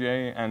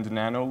LSDJ and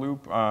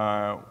NanoLoop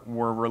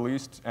were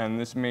released, and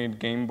this made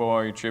Game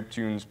Boy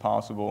chiptunes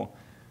possible.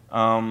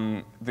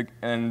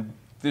 And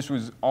this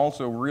was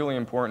also really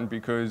important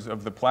because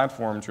of the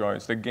platform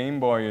choice. The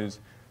Game Boy is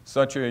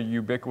such a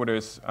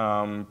ubiquitous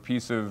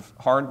piece of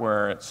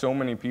hardware. So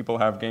many people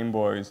have Game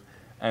Boys,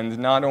 and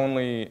not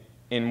only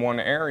in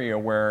one area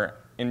where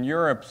in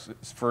Europe,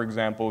 for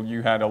example,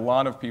 you had a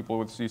lot of people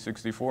with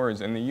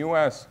C64s. In the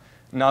US,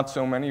 not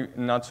so many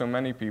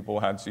people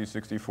had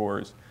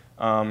C64s.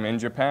 In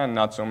Japan,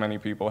 not so many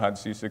people had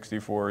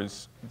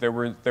C64s.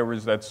 There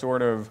was that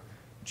sort of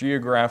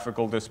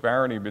geographical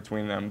disparity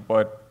between them.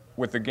 But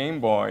with the Game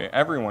Boy,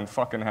 everyone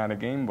fucking had a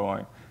Game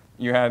Boy.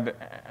 You had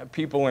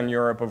people in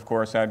Europe, of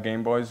course, had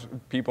Game Boys.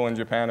 People in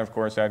Japan, of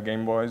course, had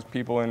Game Boys.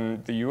 People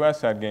in the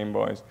US had Game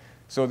Boys.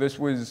 So this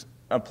was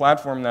a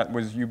platform that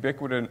was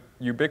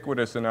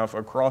ubiquitous enough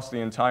across the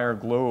entire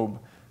globe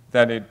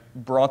that it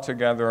brought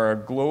together a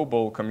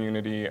global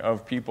community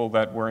of people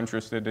that were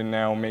interested in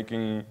now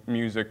making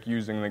music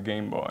using the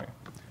Game Boy.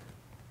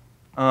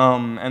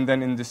 And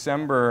then in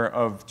December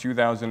of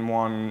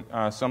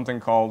 2001, something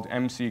called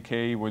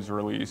MCK was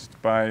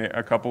released by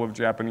a couple of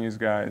Japanese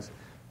guys.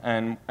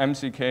 And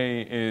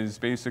MCK is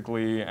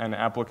basically an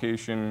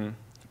application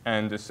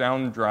and a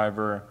sound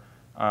driver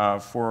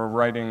for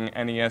writing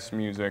NES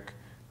music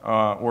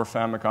or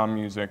Famicom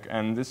music.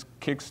 And this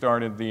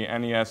kickstarted the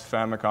NES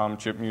Famicom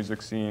chip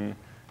music scene.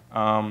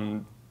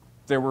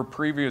 There were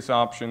previous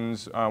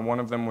options. One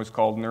of them was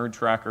called Nerd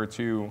Tracker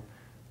 2,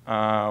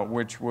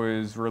 which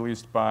was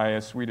released by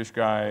a Swedish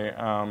guy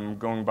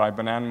going by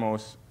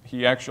Bananmos.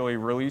 He actually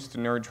released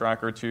Nerd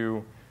Tracker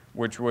 2,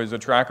 which was a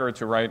tracker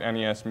to write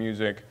NES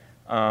music,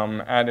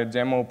 at a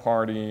demo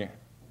party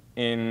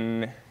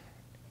in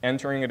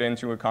entering it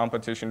into a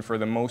competition for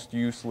the most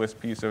useless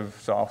piece of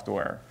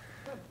software.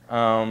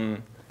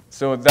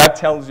 So that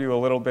tells you a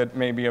little bit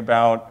maybe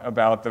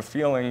about the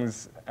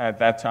feelings at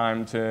that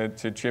time to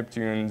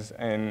chiptunes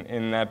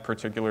in that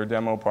particular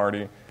demo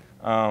party.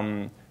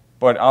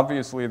 But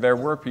obviously there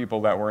were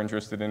people that were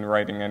interested in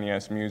writing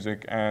NES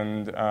music,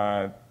 and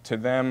to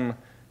them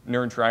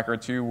Nerd Tracker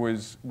 2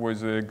 was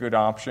a good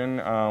option,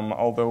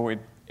 although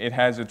it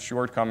has its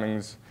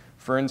shortcomings.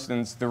 For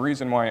instance, the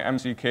reason why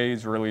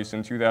MCK's release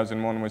in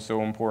 2001 was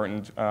so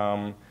important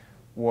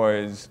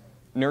was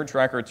Nerd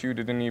Tracker 2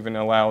 didn't even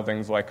allow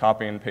things like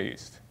copy and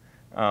paste.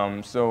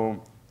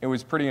 So it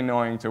was pretty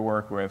annoying to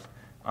work with.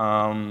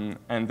 And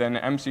then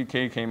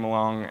MCK came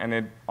along, and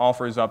it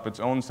offers up its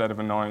own set of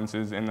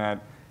annoyances in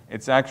that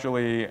it's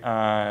actually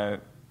not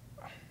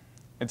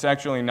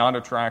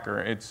a tracker.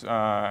 It's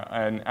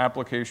an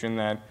application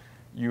that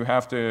you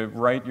have to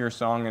write your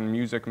song in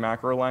music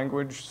macro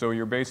language, so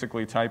you're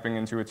basically typing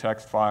into a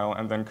text file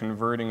and then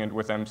converting it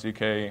with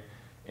MCK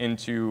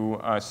into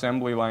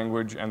assembly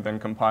language and then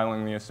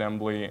compiling the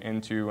assembly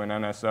into an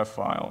NSF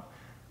file.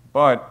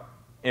 But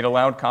it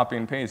allowed copy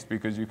and paste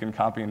because you can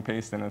copy and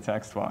paste in a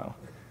text file.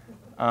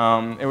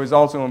 It was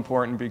also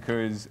important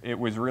because it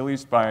was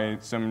released by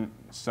some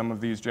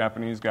of these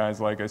Japanese guys,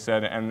 like I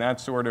said, and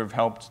that sort of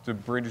helped to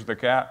bridge the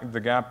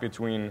gap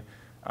between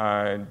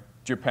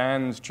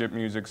Japan's chip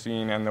music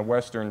scene and the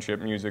Western chip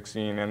music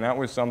scene, and that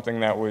was something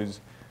that was,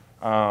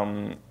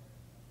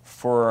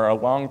 for a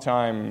long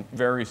time,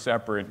 very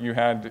separate. You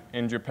had,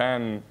 in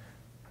Japan,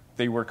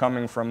 they were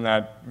coming from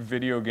that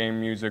video game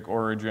music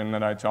origin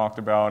that I talked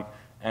about,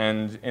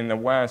 and in the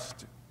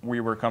West, we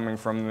were coming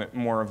from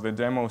more of the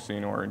demo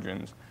scene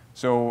origins.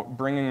 So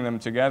bringing them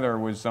together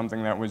was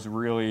something that was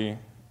really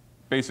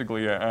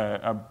basically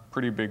a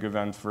pretty big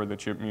event for the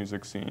chip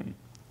music scene.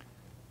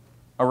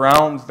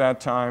 Around that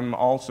time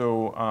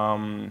also,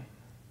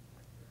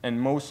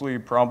 and mostly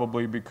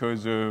probably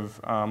because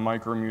of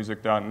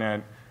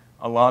micromusic.net,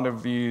 a lot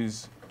of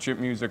these chip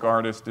music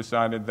artists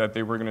decided that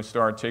they were going to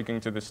start taking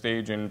to the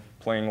stage and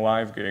playing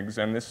live gigs,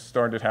 and this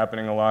started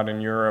happening a lot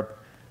in Europe.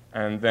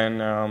 And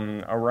then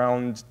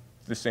around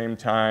the same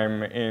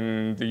time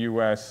in the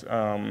US,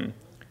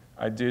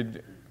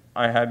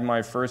 I had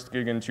my first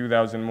gig in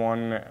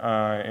 2001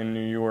 in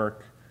New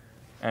York,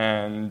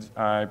 and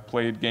I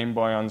played Game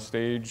Boy on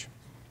stage.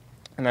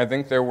 And I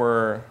think there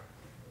were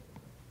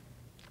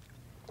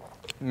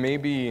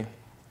maybe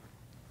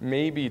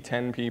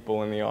 10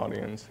 people in the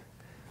audience.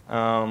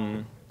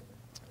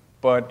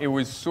 But it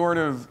was sort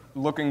of,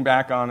 looking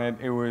back on it,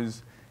 it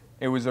was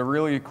a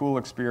really cool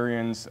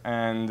experience.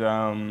 And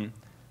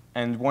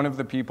one of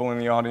the people in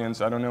the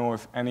audience, I don't know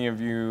if any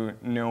of you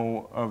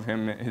know of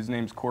him, his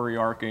name's Corey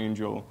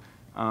Archangel.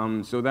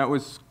 So that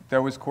was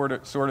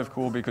sort of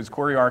cool because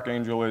Corey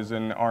Archangel is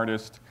an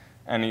artist,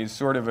 and he's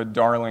sort of a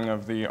darling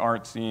of the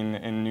art scene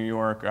in New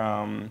York,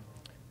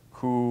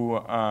 who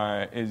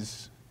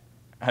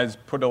has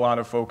put a lot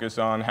of focus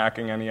on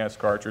hacking NES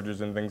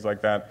cartridges and things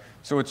like that.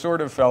 So it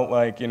sort of felt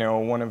like, you know,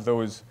 one of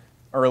those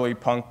early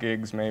punk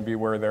gigs maybe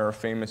where there are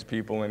famous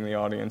people in the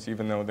audience,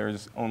 even though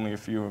there's only a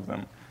few of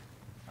them.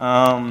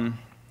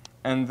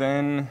 And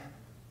then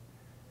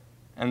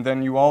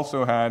you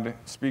also had,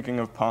 speaking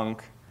of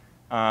punk,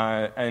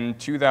 in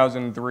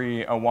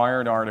 2003, a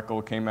Wired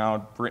article came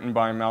out written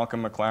by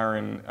Malcolm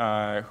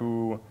McLaren,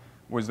 who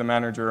was the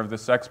manager of the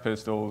Sex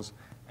Pistols,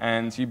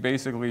 and he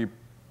basically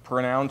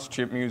pronounced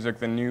chip music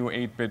the new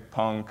 8-bit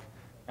punk,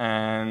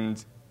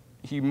 and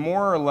he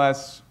more or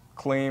less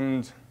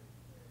claimed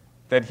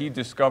that he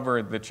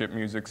discovered the chip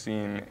music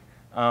scene,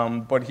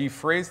 but he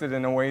phrased it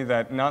in a way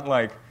that not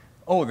like,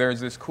 oh, there's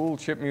this cool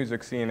chip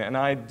music scene, and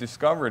I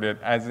discovered it,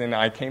 as in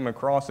I came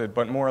across it,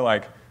 but more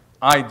like,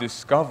 I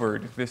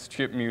discovered this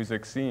chip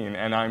music scene,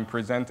 and I'm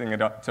presenting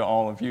it up to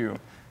all of you.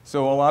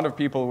 So a lot of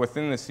people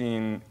within the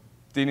scene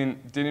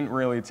didn't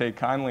really take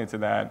kindly to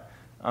that.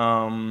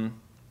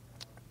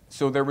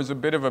 So there was a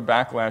bit of a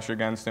backlash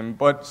against him,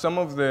 but some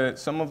of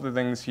the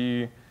things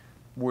he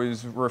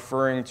was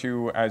referring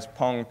to as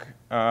punk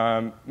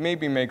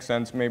maybe make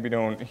sense, maybe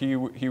don't. He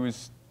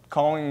was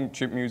calling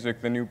chip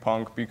music the new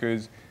punk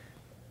because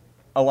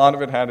a lot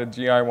of it had a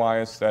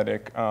DIY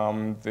aesthetic.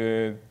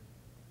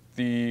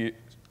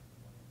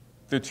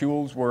 The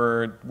tools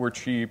were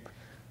cheap,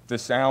 the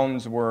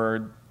sounds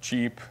were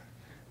cheap,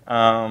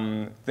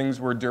 things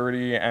were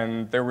dirty,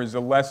 and there was a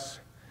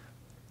less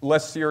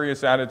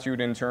serious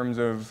attitude in terms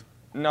of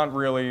not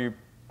really,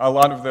 a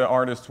lot of the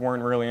artists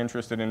weren't really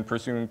interested in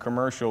pursuing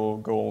commercial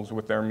goals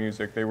with their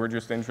music. They were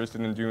just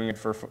interested in doing it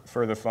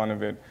for the fun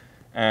of it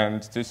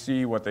and to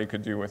see what they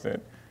could do with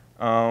it.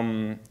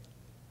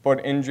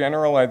 But in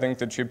general, I think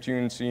the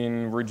chiptune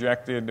scene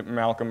rejected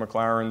Malcolm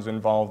McLaren's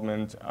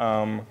involvement.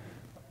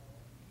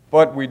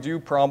 But we do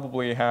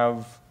probably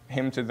have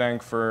him to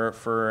thank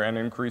for an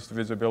increased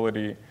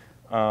visibility.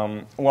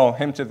 Well,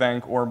 him to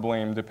thank or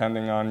blame,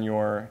 depending on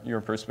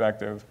your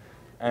perspective.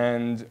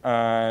 And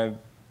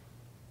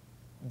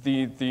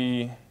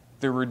the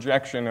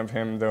rejection of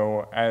him,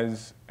 though,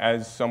 as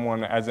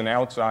an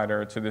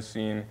outsider to the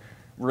scene,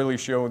 really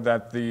showed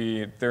that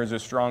there's a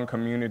strong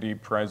community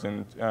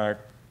present,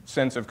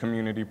 sense of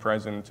community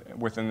present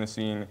within the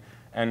scene,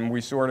 and we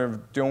sort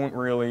of don't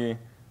really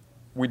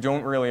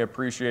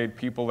appreciate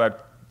people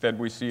that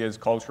we see as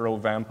cultural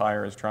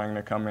vampires trying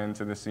to come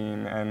into the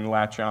scene and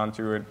latch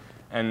onto it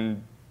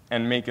and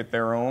make it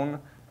their own.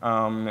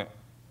 On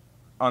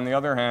the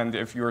other hand,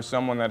 if you're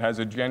someone that has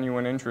a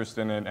genuine interest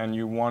in it and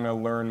you want to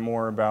learn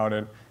more about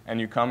it, and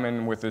you come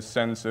in with a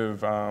sense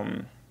of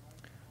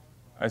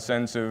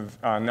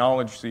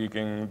knowledge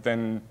seeking,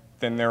 then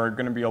there are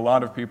going to be a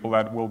lot of people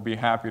that will be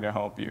happy to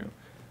help you.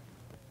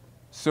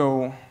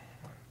 So,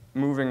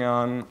 moving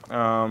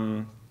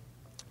on.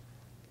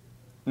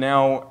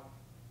 Now,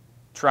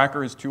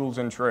 trackers, tools,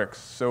 and tricks.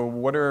 So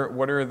what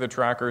are the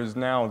trackers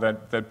now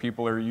that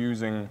people are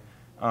using?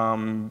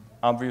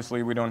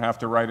 Obviously, we don't have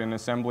to write in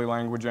assembly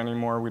language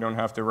anymore. We don't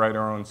have to write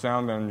our own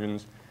sound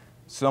engines.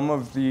 Some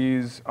of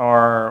these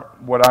are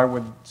what I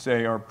would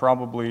say are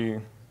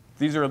probably,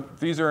 these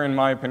are in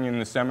my opinion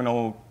the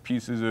seminal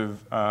pieces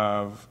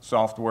of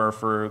software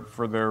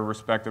for their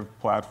respective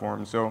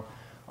platforms. So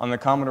on the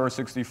Commodore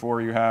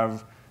 64, you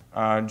have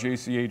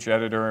JCH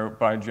Editor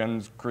by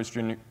Jens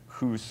Christian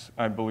Huss,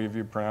 I believe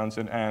you pronounce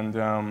it,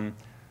 and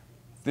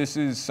this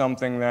is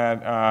something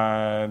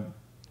that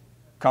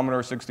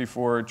Commodore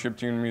 64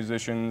 chiptune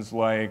musicians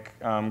like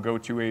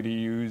Go280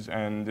 use,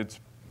 and it's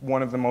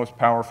one of the most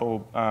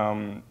powerful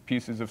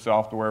pieces of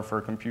software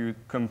for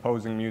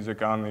composing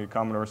music on the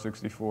Commodore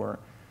 64.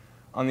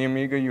 On the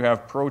Amiga, you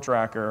have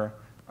ProTracker,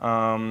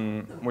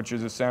 which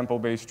is a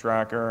sample-based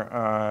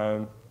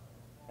tracker,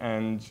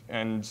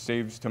 and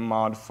saves to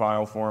mod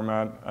file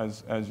format,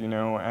 as you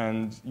know.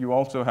 And you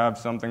also have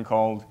something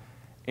called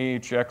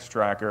AHX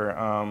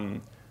Tracker,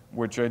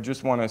 which I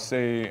just want to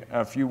say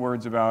a few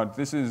words about.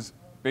 This is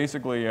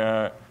basically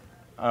a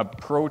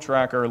Pro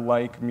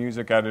Tracker-like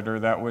music editor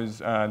that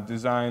was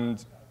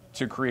designed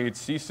to create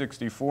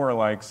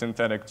C64-like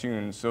synthetic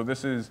tunes. So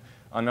this is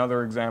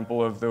another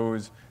example of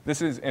those.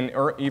 This is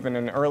even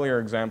an earlier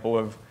example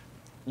of,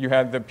 you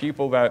had the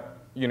people that,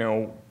 you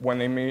know, when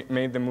they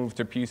made the move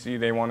to PC,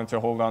 they wanted to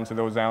hold on to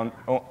those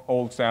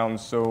old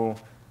sounds, so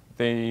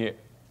they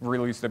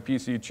released the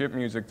PC chip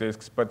music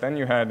discs. But then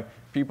you had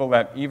people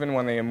that, even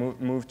when they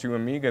moved to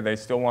Amiga, they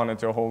still wanted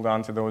to hold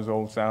on to those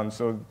old sounds.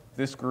 So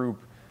this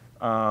group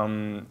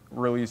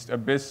released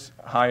Abyss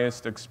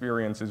Highest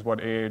Experience, is what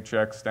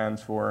AHX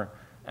stands for,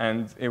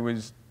 and it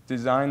was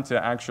designed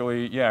to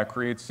actually,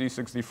 create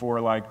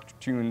C64-like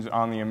tunes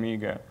on the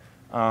Amiga.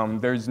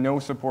 There's no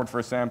support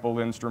for sampled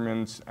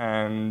instruments,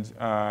 and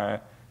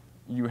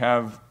you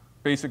have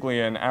basically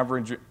an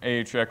average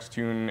AHX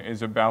tune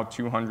is about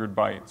 200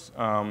 bytes,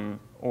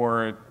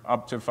 or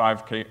up to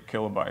 5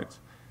 kilobytes.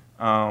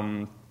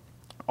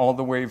 All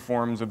the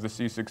waveforms of the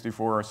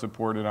C64 are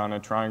supported on a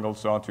triangle,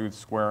 sawtooth,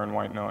 square, and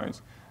white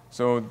noise.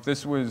 So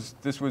this was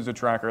a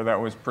tracker that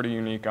was pretty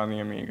unique on the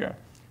Amiga.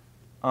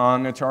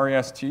 On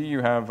Atari ST,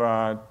 you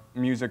have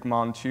Music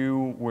Mon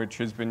 2, which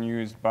has been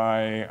used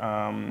by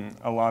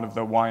a lot of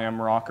the YM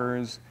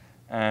rockers,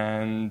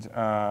 and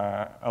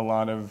a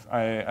lot of,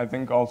 I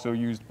think also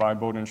used by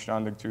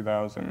Bodenständig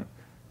 2000.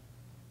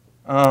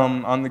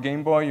 On the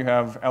Game Boy, you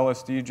have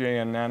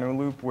LSDJ and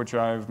Nanoloop, which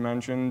I've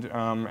mentioned.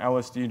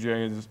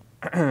 LSDJ is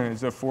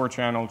is a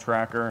 4-channel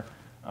tracker.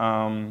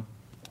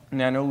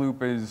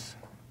 Nanoloop is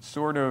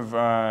sort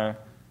of,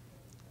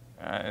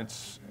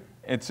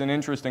 it's an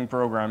interesting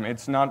program.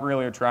 It's not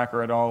really a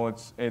tracker at all.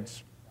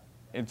 Its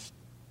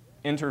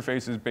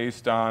interface is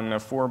based on a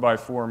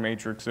 4x4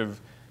 matrix of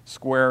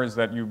squares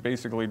that you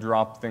basically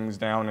drop things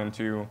down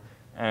into.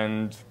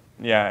 And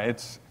yeah,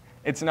 it's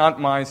not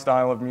my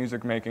style of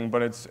music making,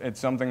 but it's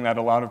something that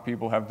a lot of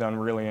people have done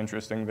really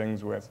interesting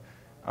things with.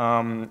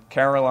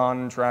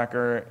 Carillon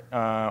Tracker,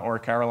 or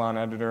Carillon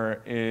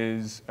Editor,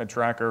 is a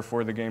tracker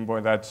for the Game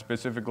Boy that's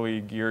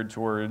specifically geared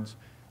towards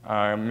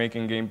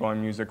making Game Boy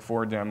music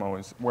for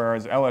demos,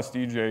 whereas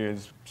LSDJ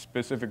is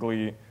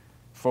specifically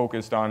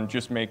focused on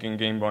just making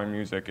Game Boy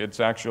music. It's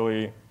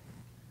actually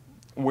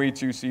way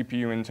too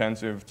CPU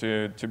intensive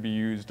to be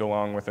used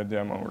along with a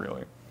demo,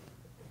 really.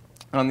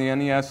 On the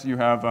NES, you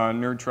have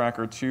Nerd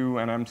Tracker 2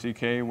 and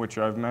MCK, which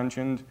I've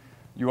mentioned.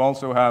 You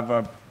also have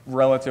a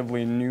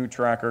relatively new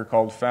tracker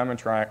called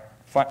FamiTracker,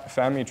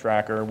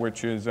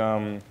 which is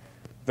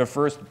the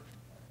first,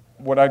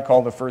 what I'd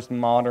call the first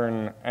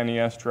modern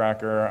NES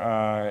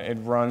tracker. It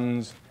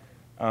runs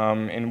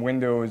in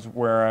Windows,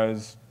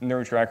 whereas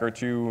Nerd Tracker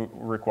 2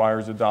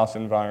 requires a DOS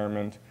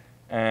environment.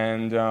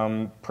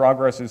 And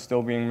progress is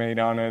still being made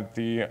on it.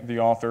 The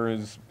author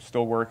is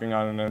still working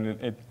on it, and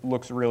it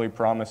looks really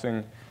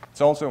promising. It's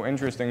also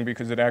interesting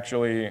because it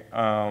actually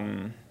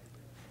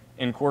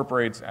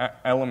incorporates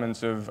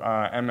elements of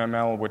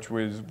MML, which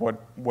was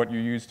what you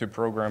use to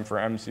program for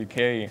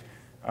MCK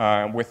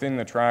within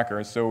the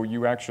tracker. So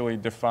you actually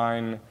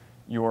define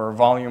your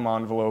volume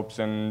envelopes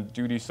and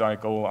duty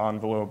cycle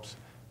envelopes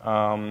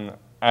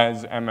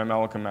as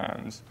MML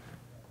commands.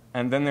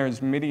 And then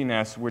there's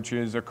MIDI-NES, which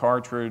is a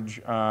cartridge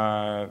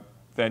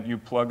that you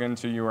plug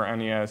into your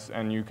NES,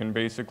 and you can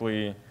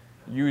basically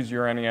use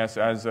your NES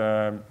as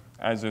a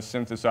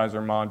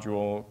synthesizer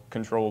module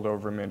controlled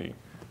over MIDI.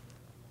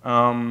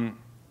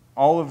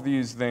 All of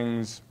these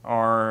things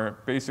are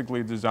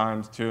basically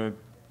designed to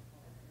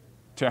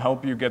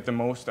help you get the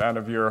most out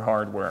of your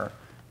hardware.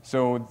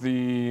 So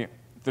the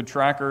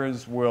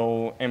trackers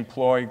will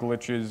employ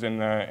glitches in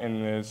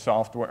the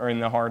software or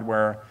in the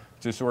hardware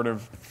to sort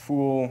of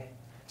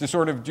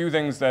do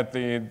things that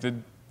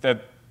the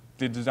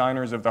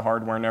designers of the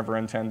hardware never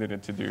intended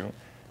it to do.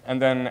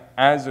 And then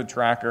as a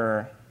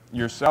tracker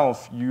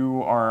yourself,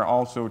 you are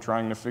also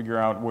trying to figure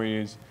out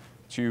ways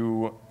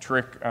to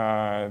trick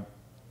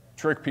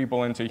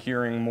people into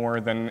hearing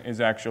more than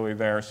is actually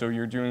there. So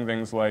you're doing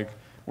things like,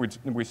 which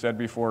we said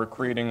before,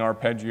 creating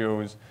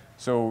arpeggios.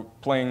 So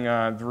playing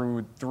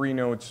through 3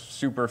 notes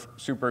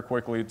super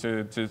quickly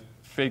to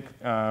fake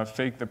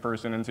the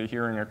person into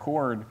hearing a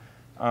chord.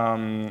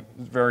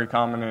 Very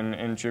common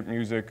in chip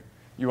music.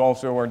 You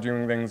also are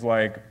doing things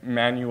like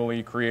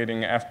manually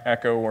creating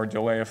echo or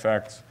delay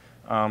effects.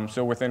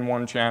 So within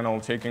one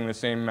channel, taking the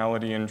same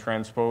melody and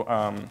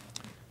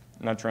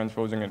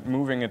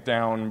moving it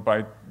down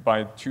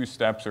by 2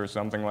 steps or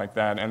something like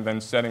that, and then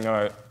setting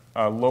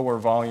a lower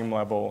volume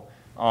level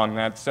on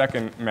that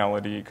second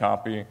melody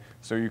copy,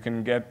 so you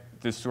can get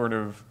this sort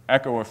of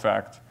echo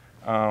effect,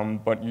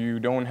 but you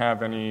don't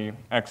have any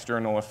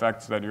external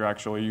effects that you're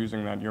actually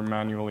using, that you're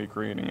manually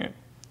creating it.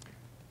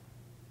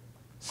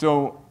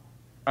 So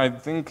I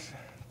think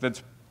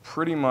that's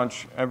pretty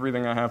much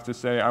everything I have to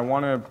say. I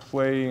want to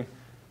play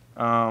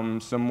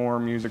some more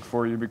music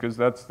for you, because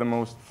that's the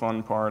most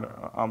fun part,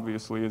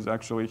 obviously, is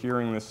actually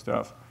hearing this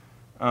stuff.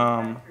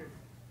 I'll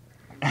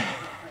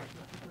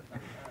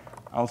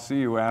see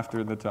you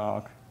after the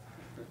talk.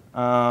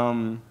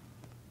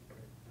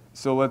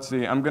 So let's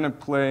see. I'm gonna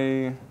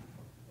play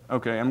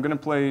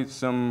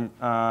some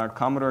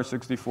Commodore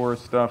 64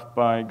 stuff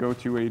by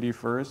Go280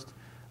 first.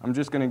 I'm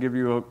just gonna give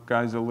you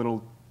guys a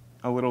little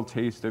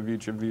taste of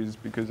each of these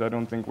because I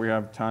don't think we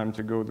have time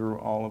to go through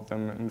all of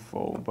them in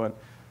full. But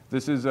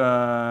this is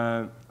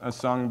a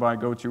song by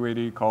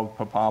Go280 called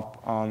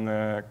Pop on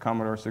the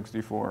Commodore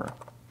 64.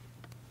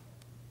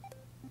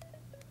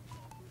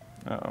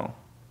 Uh-oh.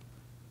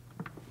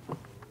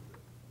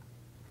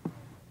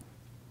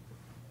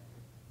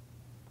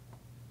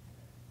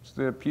 Is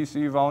the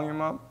PC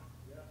volume up?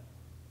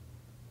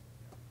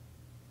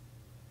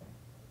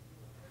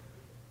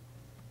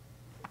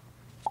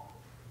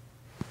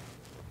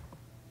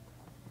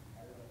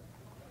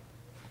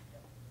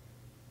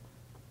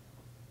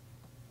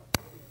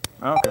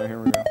 Okay,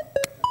 here we go.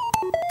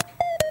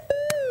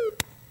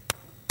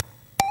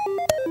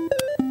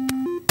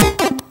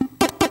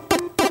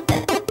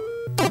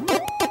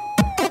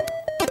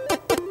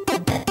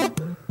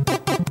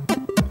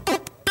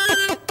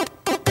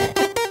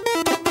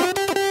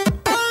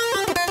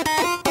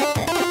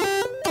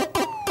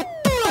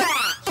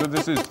 So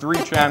this is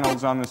 3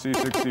 channels on the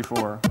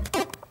C64.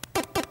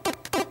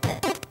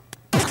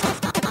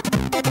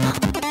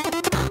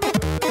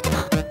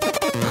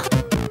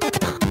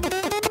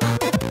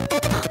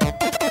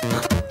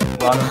 A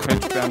lot of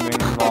pitch bending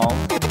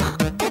involved.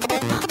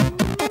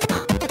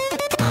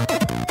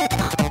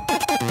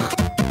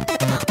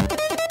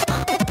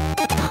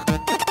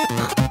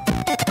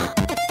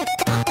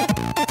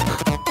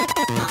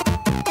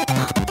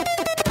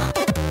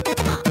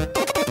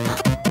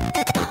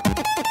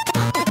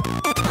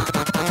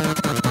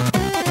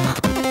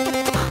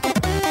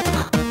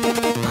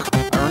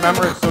 I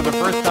remember, so the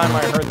first time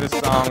I heard this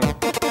song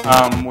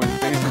was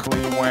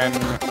basically when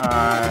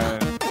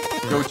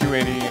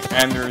Go280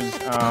 Anders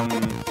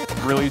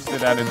released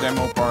it at a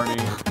demo party,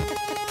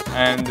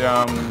 and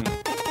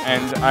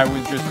I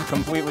was just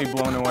completely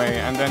blown away.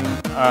 And then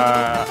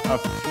I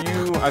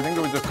think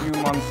it was a few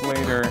months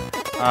later,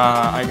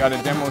 I got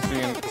a demo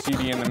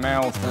CD in the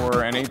mail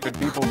for an 8-Bit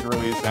People's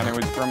release, and it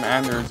was from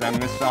Anders,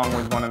 and this song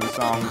was one of the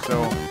songs.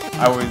 So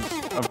I was,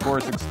 of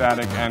course,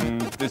 ecstatic.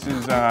 And this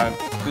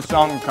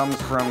song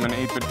comes from an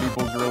 8-Bit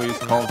People's release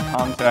called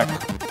Contact,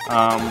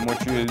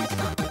 which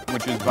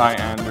is by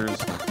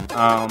Anders.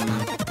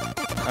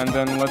 And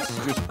then let's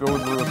just go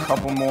through a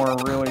couple more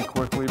really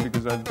quickly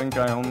because I think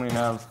I only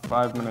have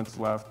 5 minutes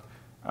left.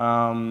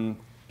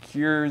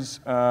 Here's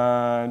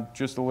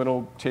just a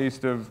little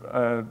taste of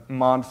a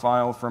mod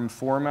file from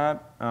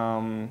Format.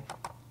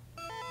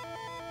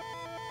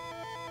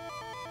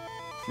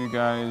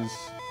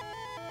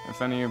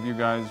 If any of you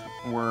guys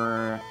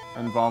were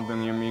involved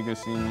in the Amiga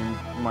scene, you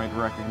might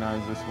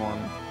recognize this one.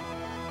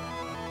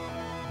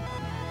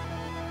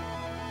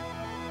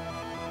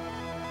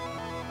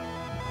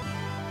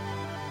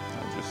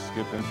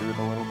 Skip into it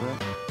a little bit.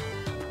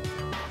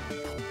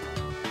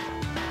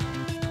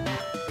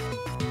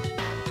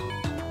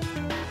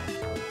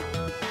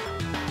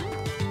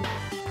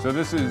 So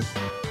this is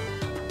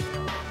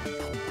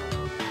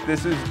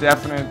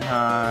definite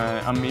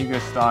Amiga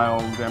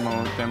style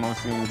demo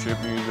scene chip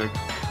music.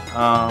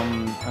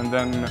 And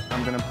then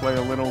I'm gonna play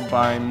a little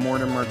by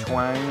Mortimer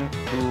Twang,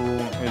 who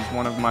is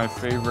one of my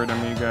favorite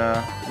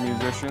Amiga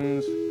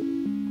musicians.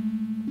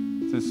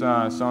 This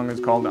song is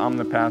called I'm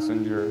the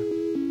Passenger.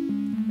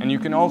 And you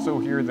can also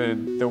hear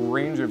the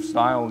range of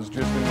styles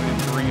just in the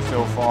 3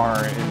 so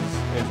far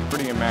is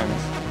pretty immense.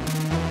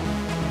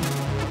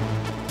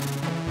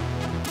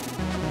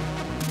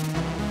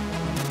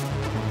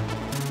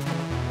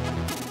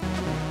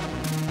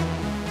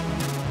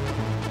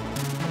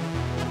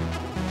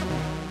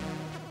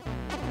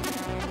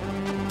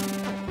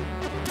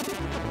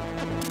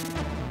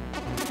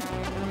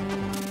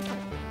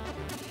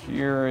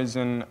 Here is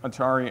an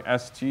Atari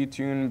ST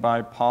tune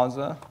by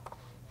Pausa.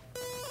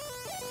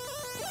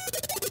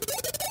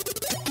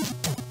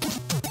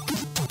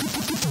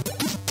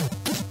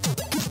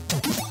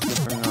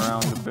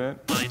 Bit.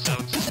 My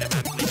sound system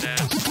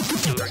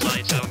amplifiers. Your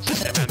my sound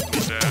system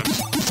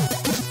amplifiers.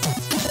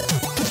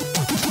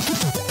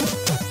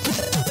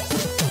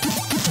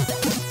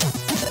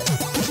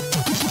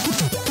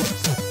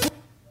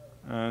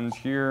 And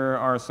here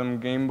are some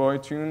Game Boy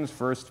tunes,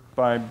 first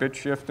by Bit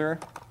Shifter.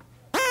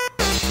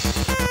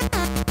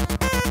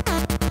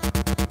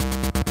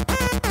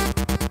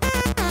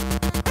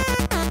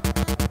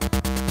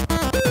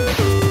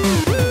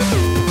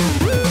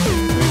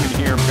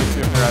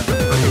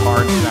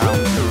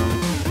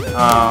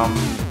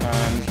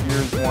 And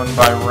here's one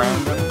by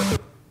Random.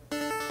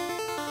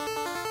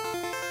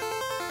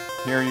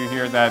 Here you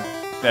hear that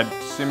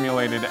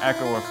simulated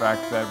echo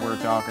effect that we're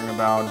talking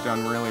about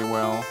done really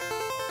well.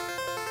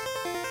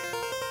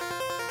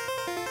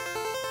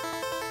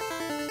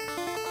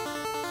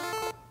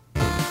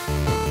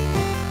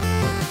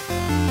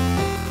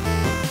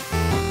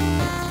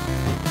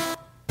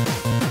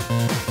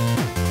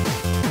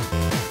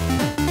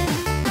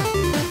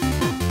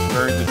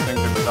 Very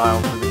distinctive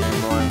style for the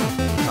Game Boy.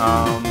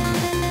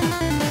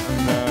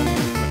 And then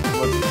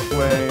let's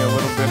play a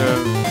little bit of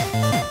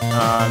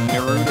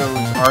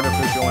Naruto's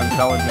Artificial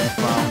Intelligence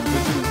Found.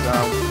 This is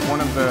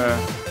one of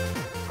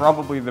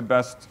probably the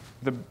best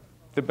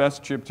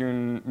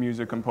chiptune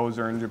music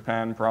composer in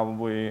Japan.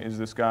 Probably is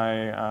this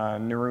guy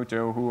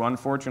Naruto, who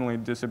unfortunately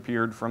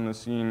disappeared from the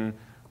scene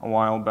a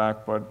while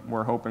back, but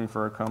we're hoping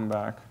for a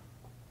comeback.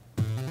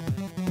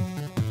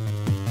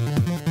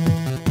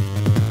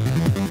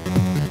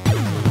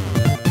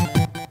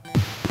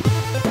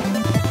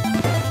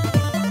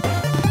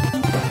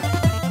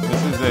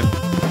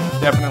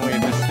 Definitely a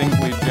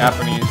distinctly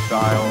Japanese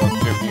style of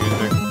chip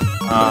music.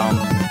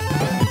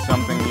 It's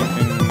something you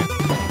can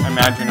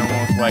imagine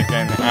almost like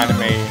an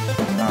anime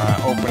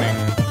opening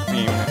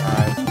theme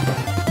as.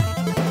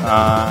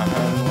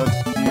 And let's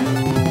do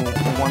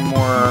one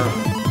more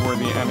for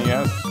the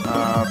NES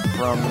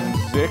from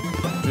Zik,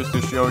 just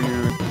to show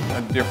you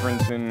a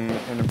difference in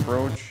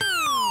approach.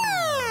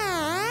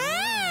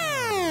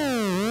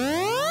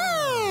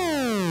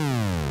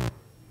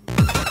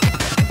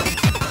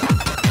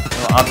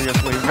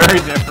 Obviously very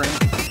different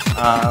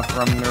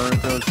from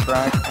Naruto's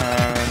track.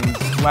 And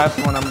last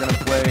one I'm going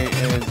to play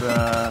is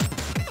a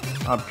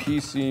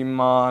PC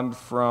mod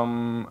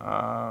from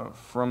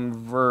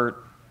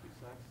Vert.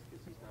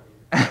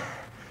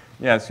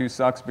 Yes, who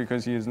sucks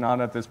because he is not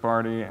at this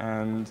party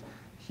and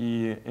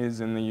he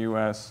is in the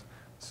US.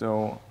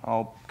 So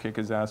I'll kick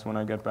his ass when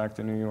I get back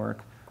to New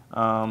York.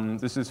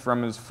 This is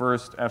from his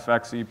first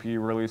FX EP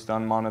released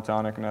on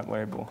Monotonic Net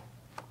label.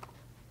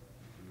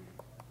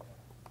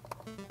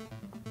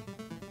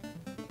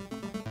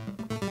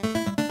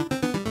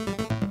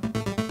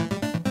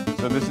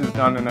 So this is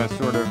done in a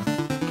sort of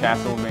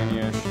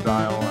Castlevania-ish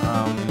style,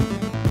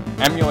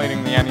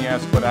 emulating the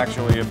NES, but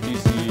actually a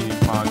PC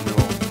module.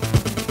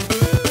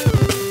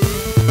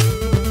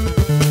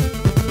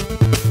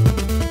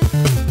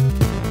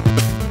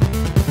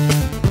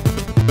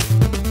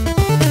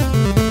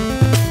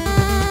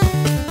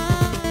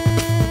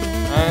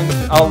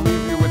 And I'll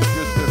leave you with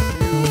just a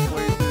few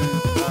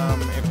places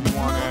if you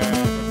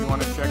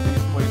wanna check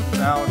these places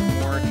out.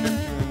 More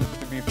chiptunes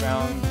to be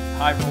found.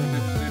 High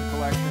Voltage SID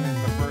Collection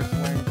is the first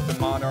link. The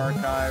Mod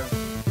Archive,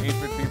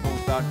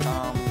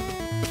 8bitpeoples.com,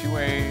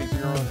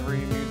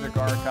 2A03 Music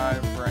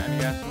Archive for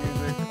NES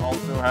music.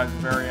 Also has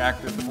very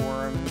active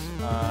forums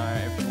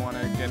if you want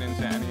to get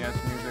into NES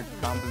music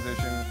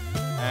composition.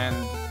 And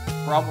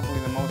probably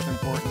the most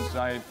important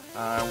site,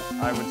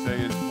 I would say,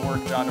 is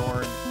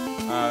fork.org,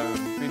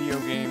 video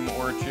game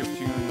or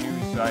chiptune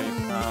news site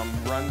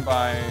run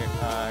by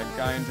a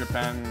guy in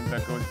Japan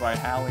that goes by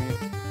Hallie.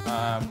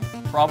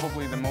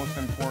 Probably the most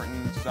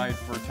important site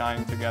for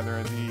tying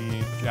together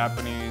the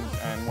Japanese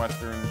and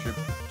Western chip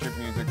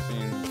music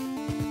scenes.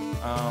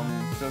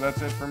 So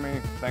that's it for me.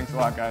 Thanks a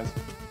lot, guys.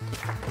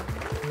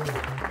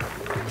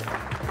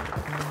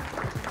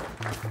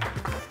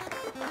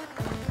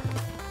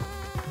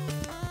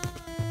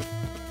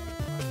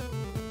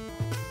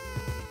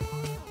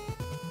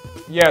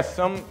 Yes,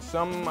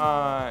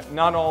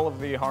 not all of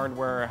the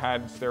hardware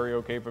had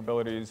stereo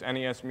capabilities.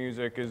 NES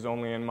music is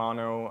only in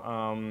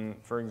mono.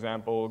 For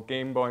example,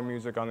 Game Boy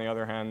music, on the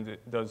other hand,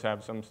 it does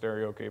have some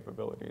stereo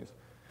capabilities.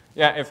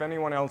 Yeah, if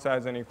anyone else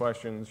has any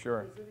questions,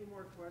 sure. If there's any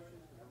more questions,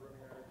 we're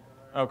running out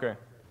of time. Okay.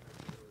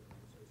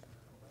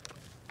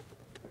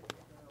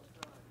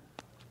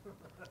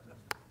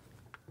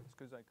 It's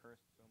 'cause I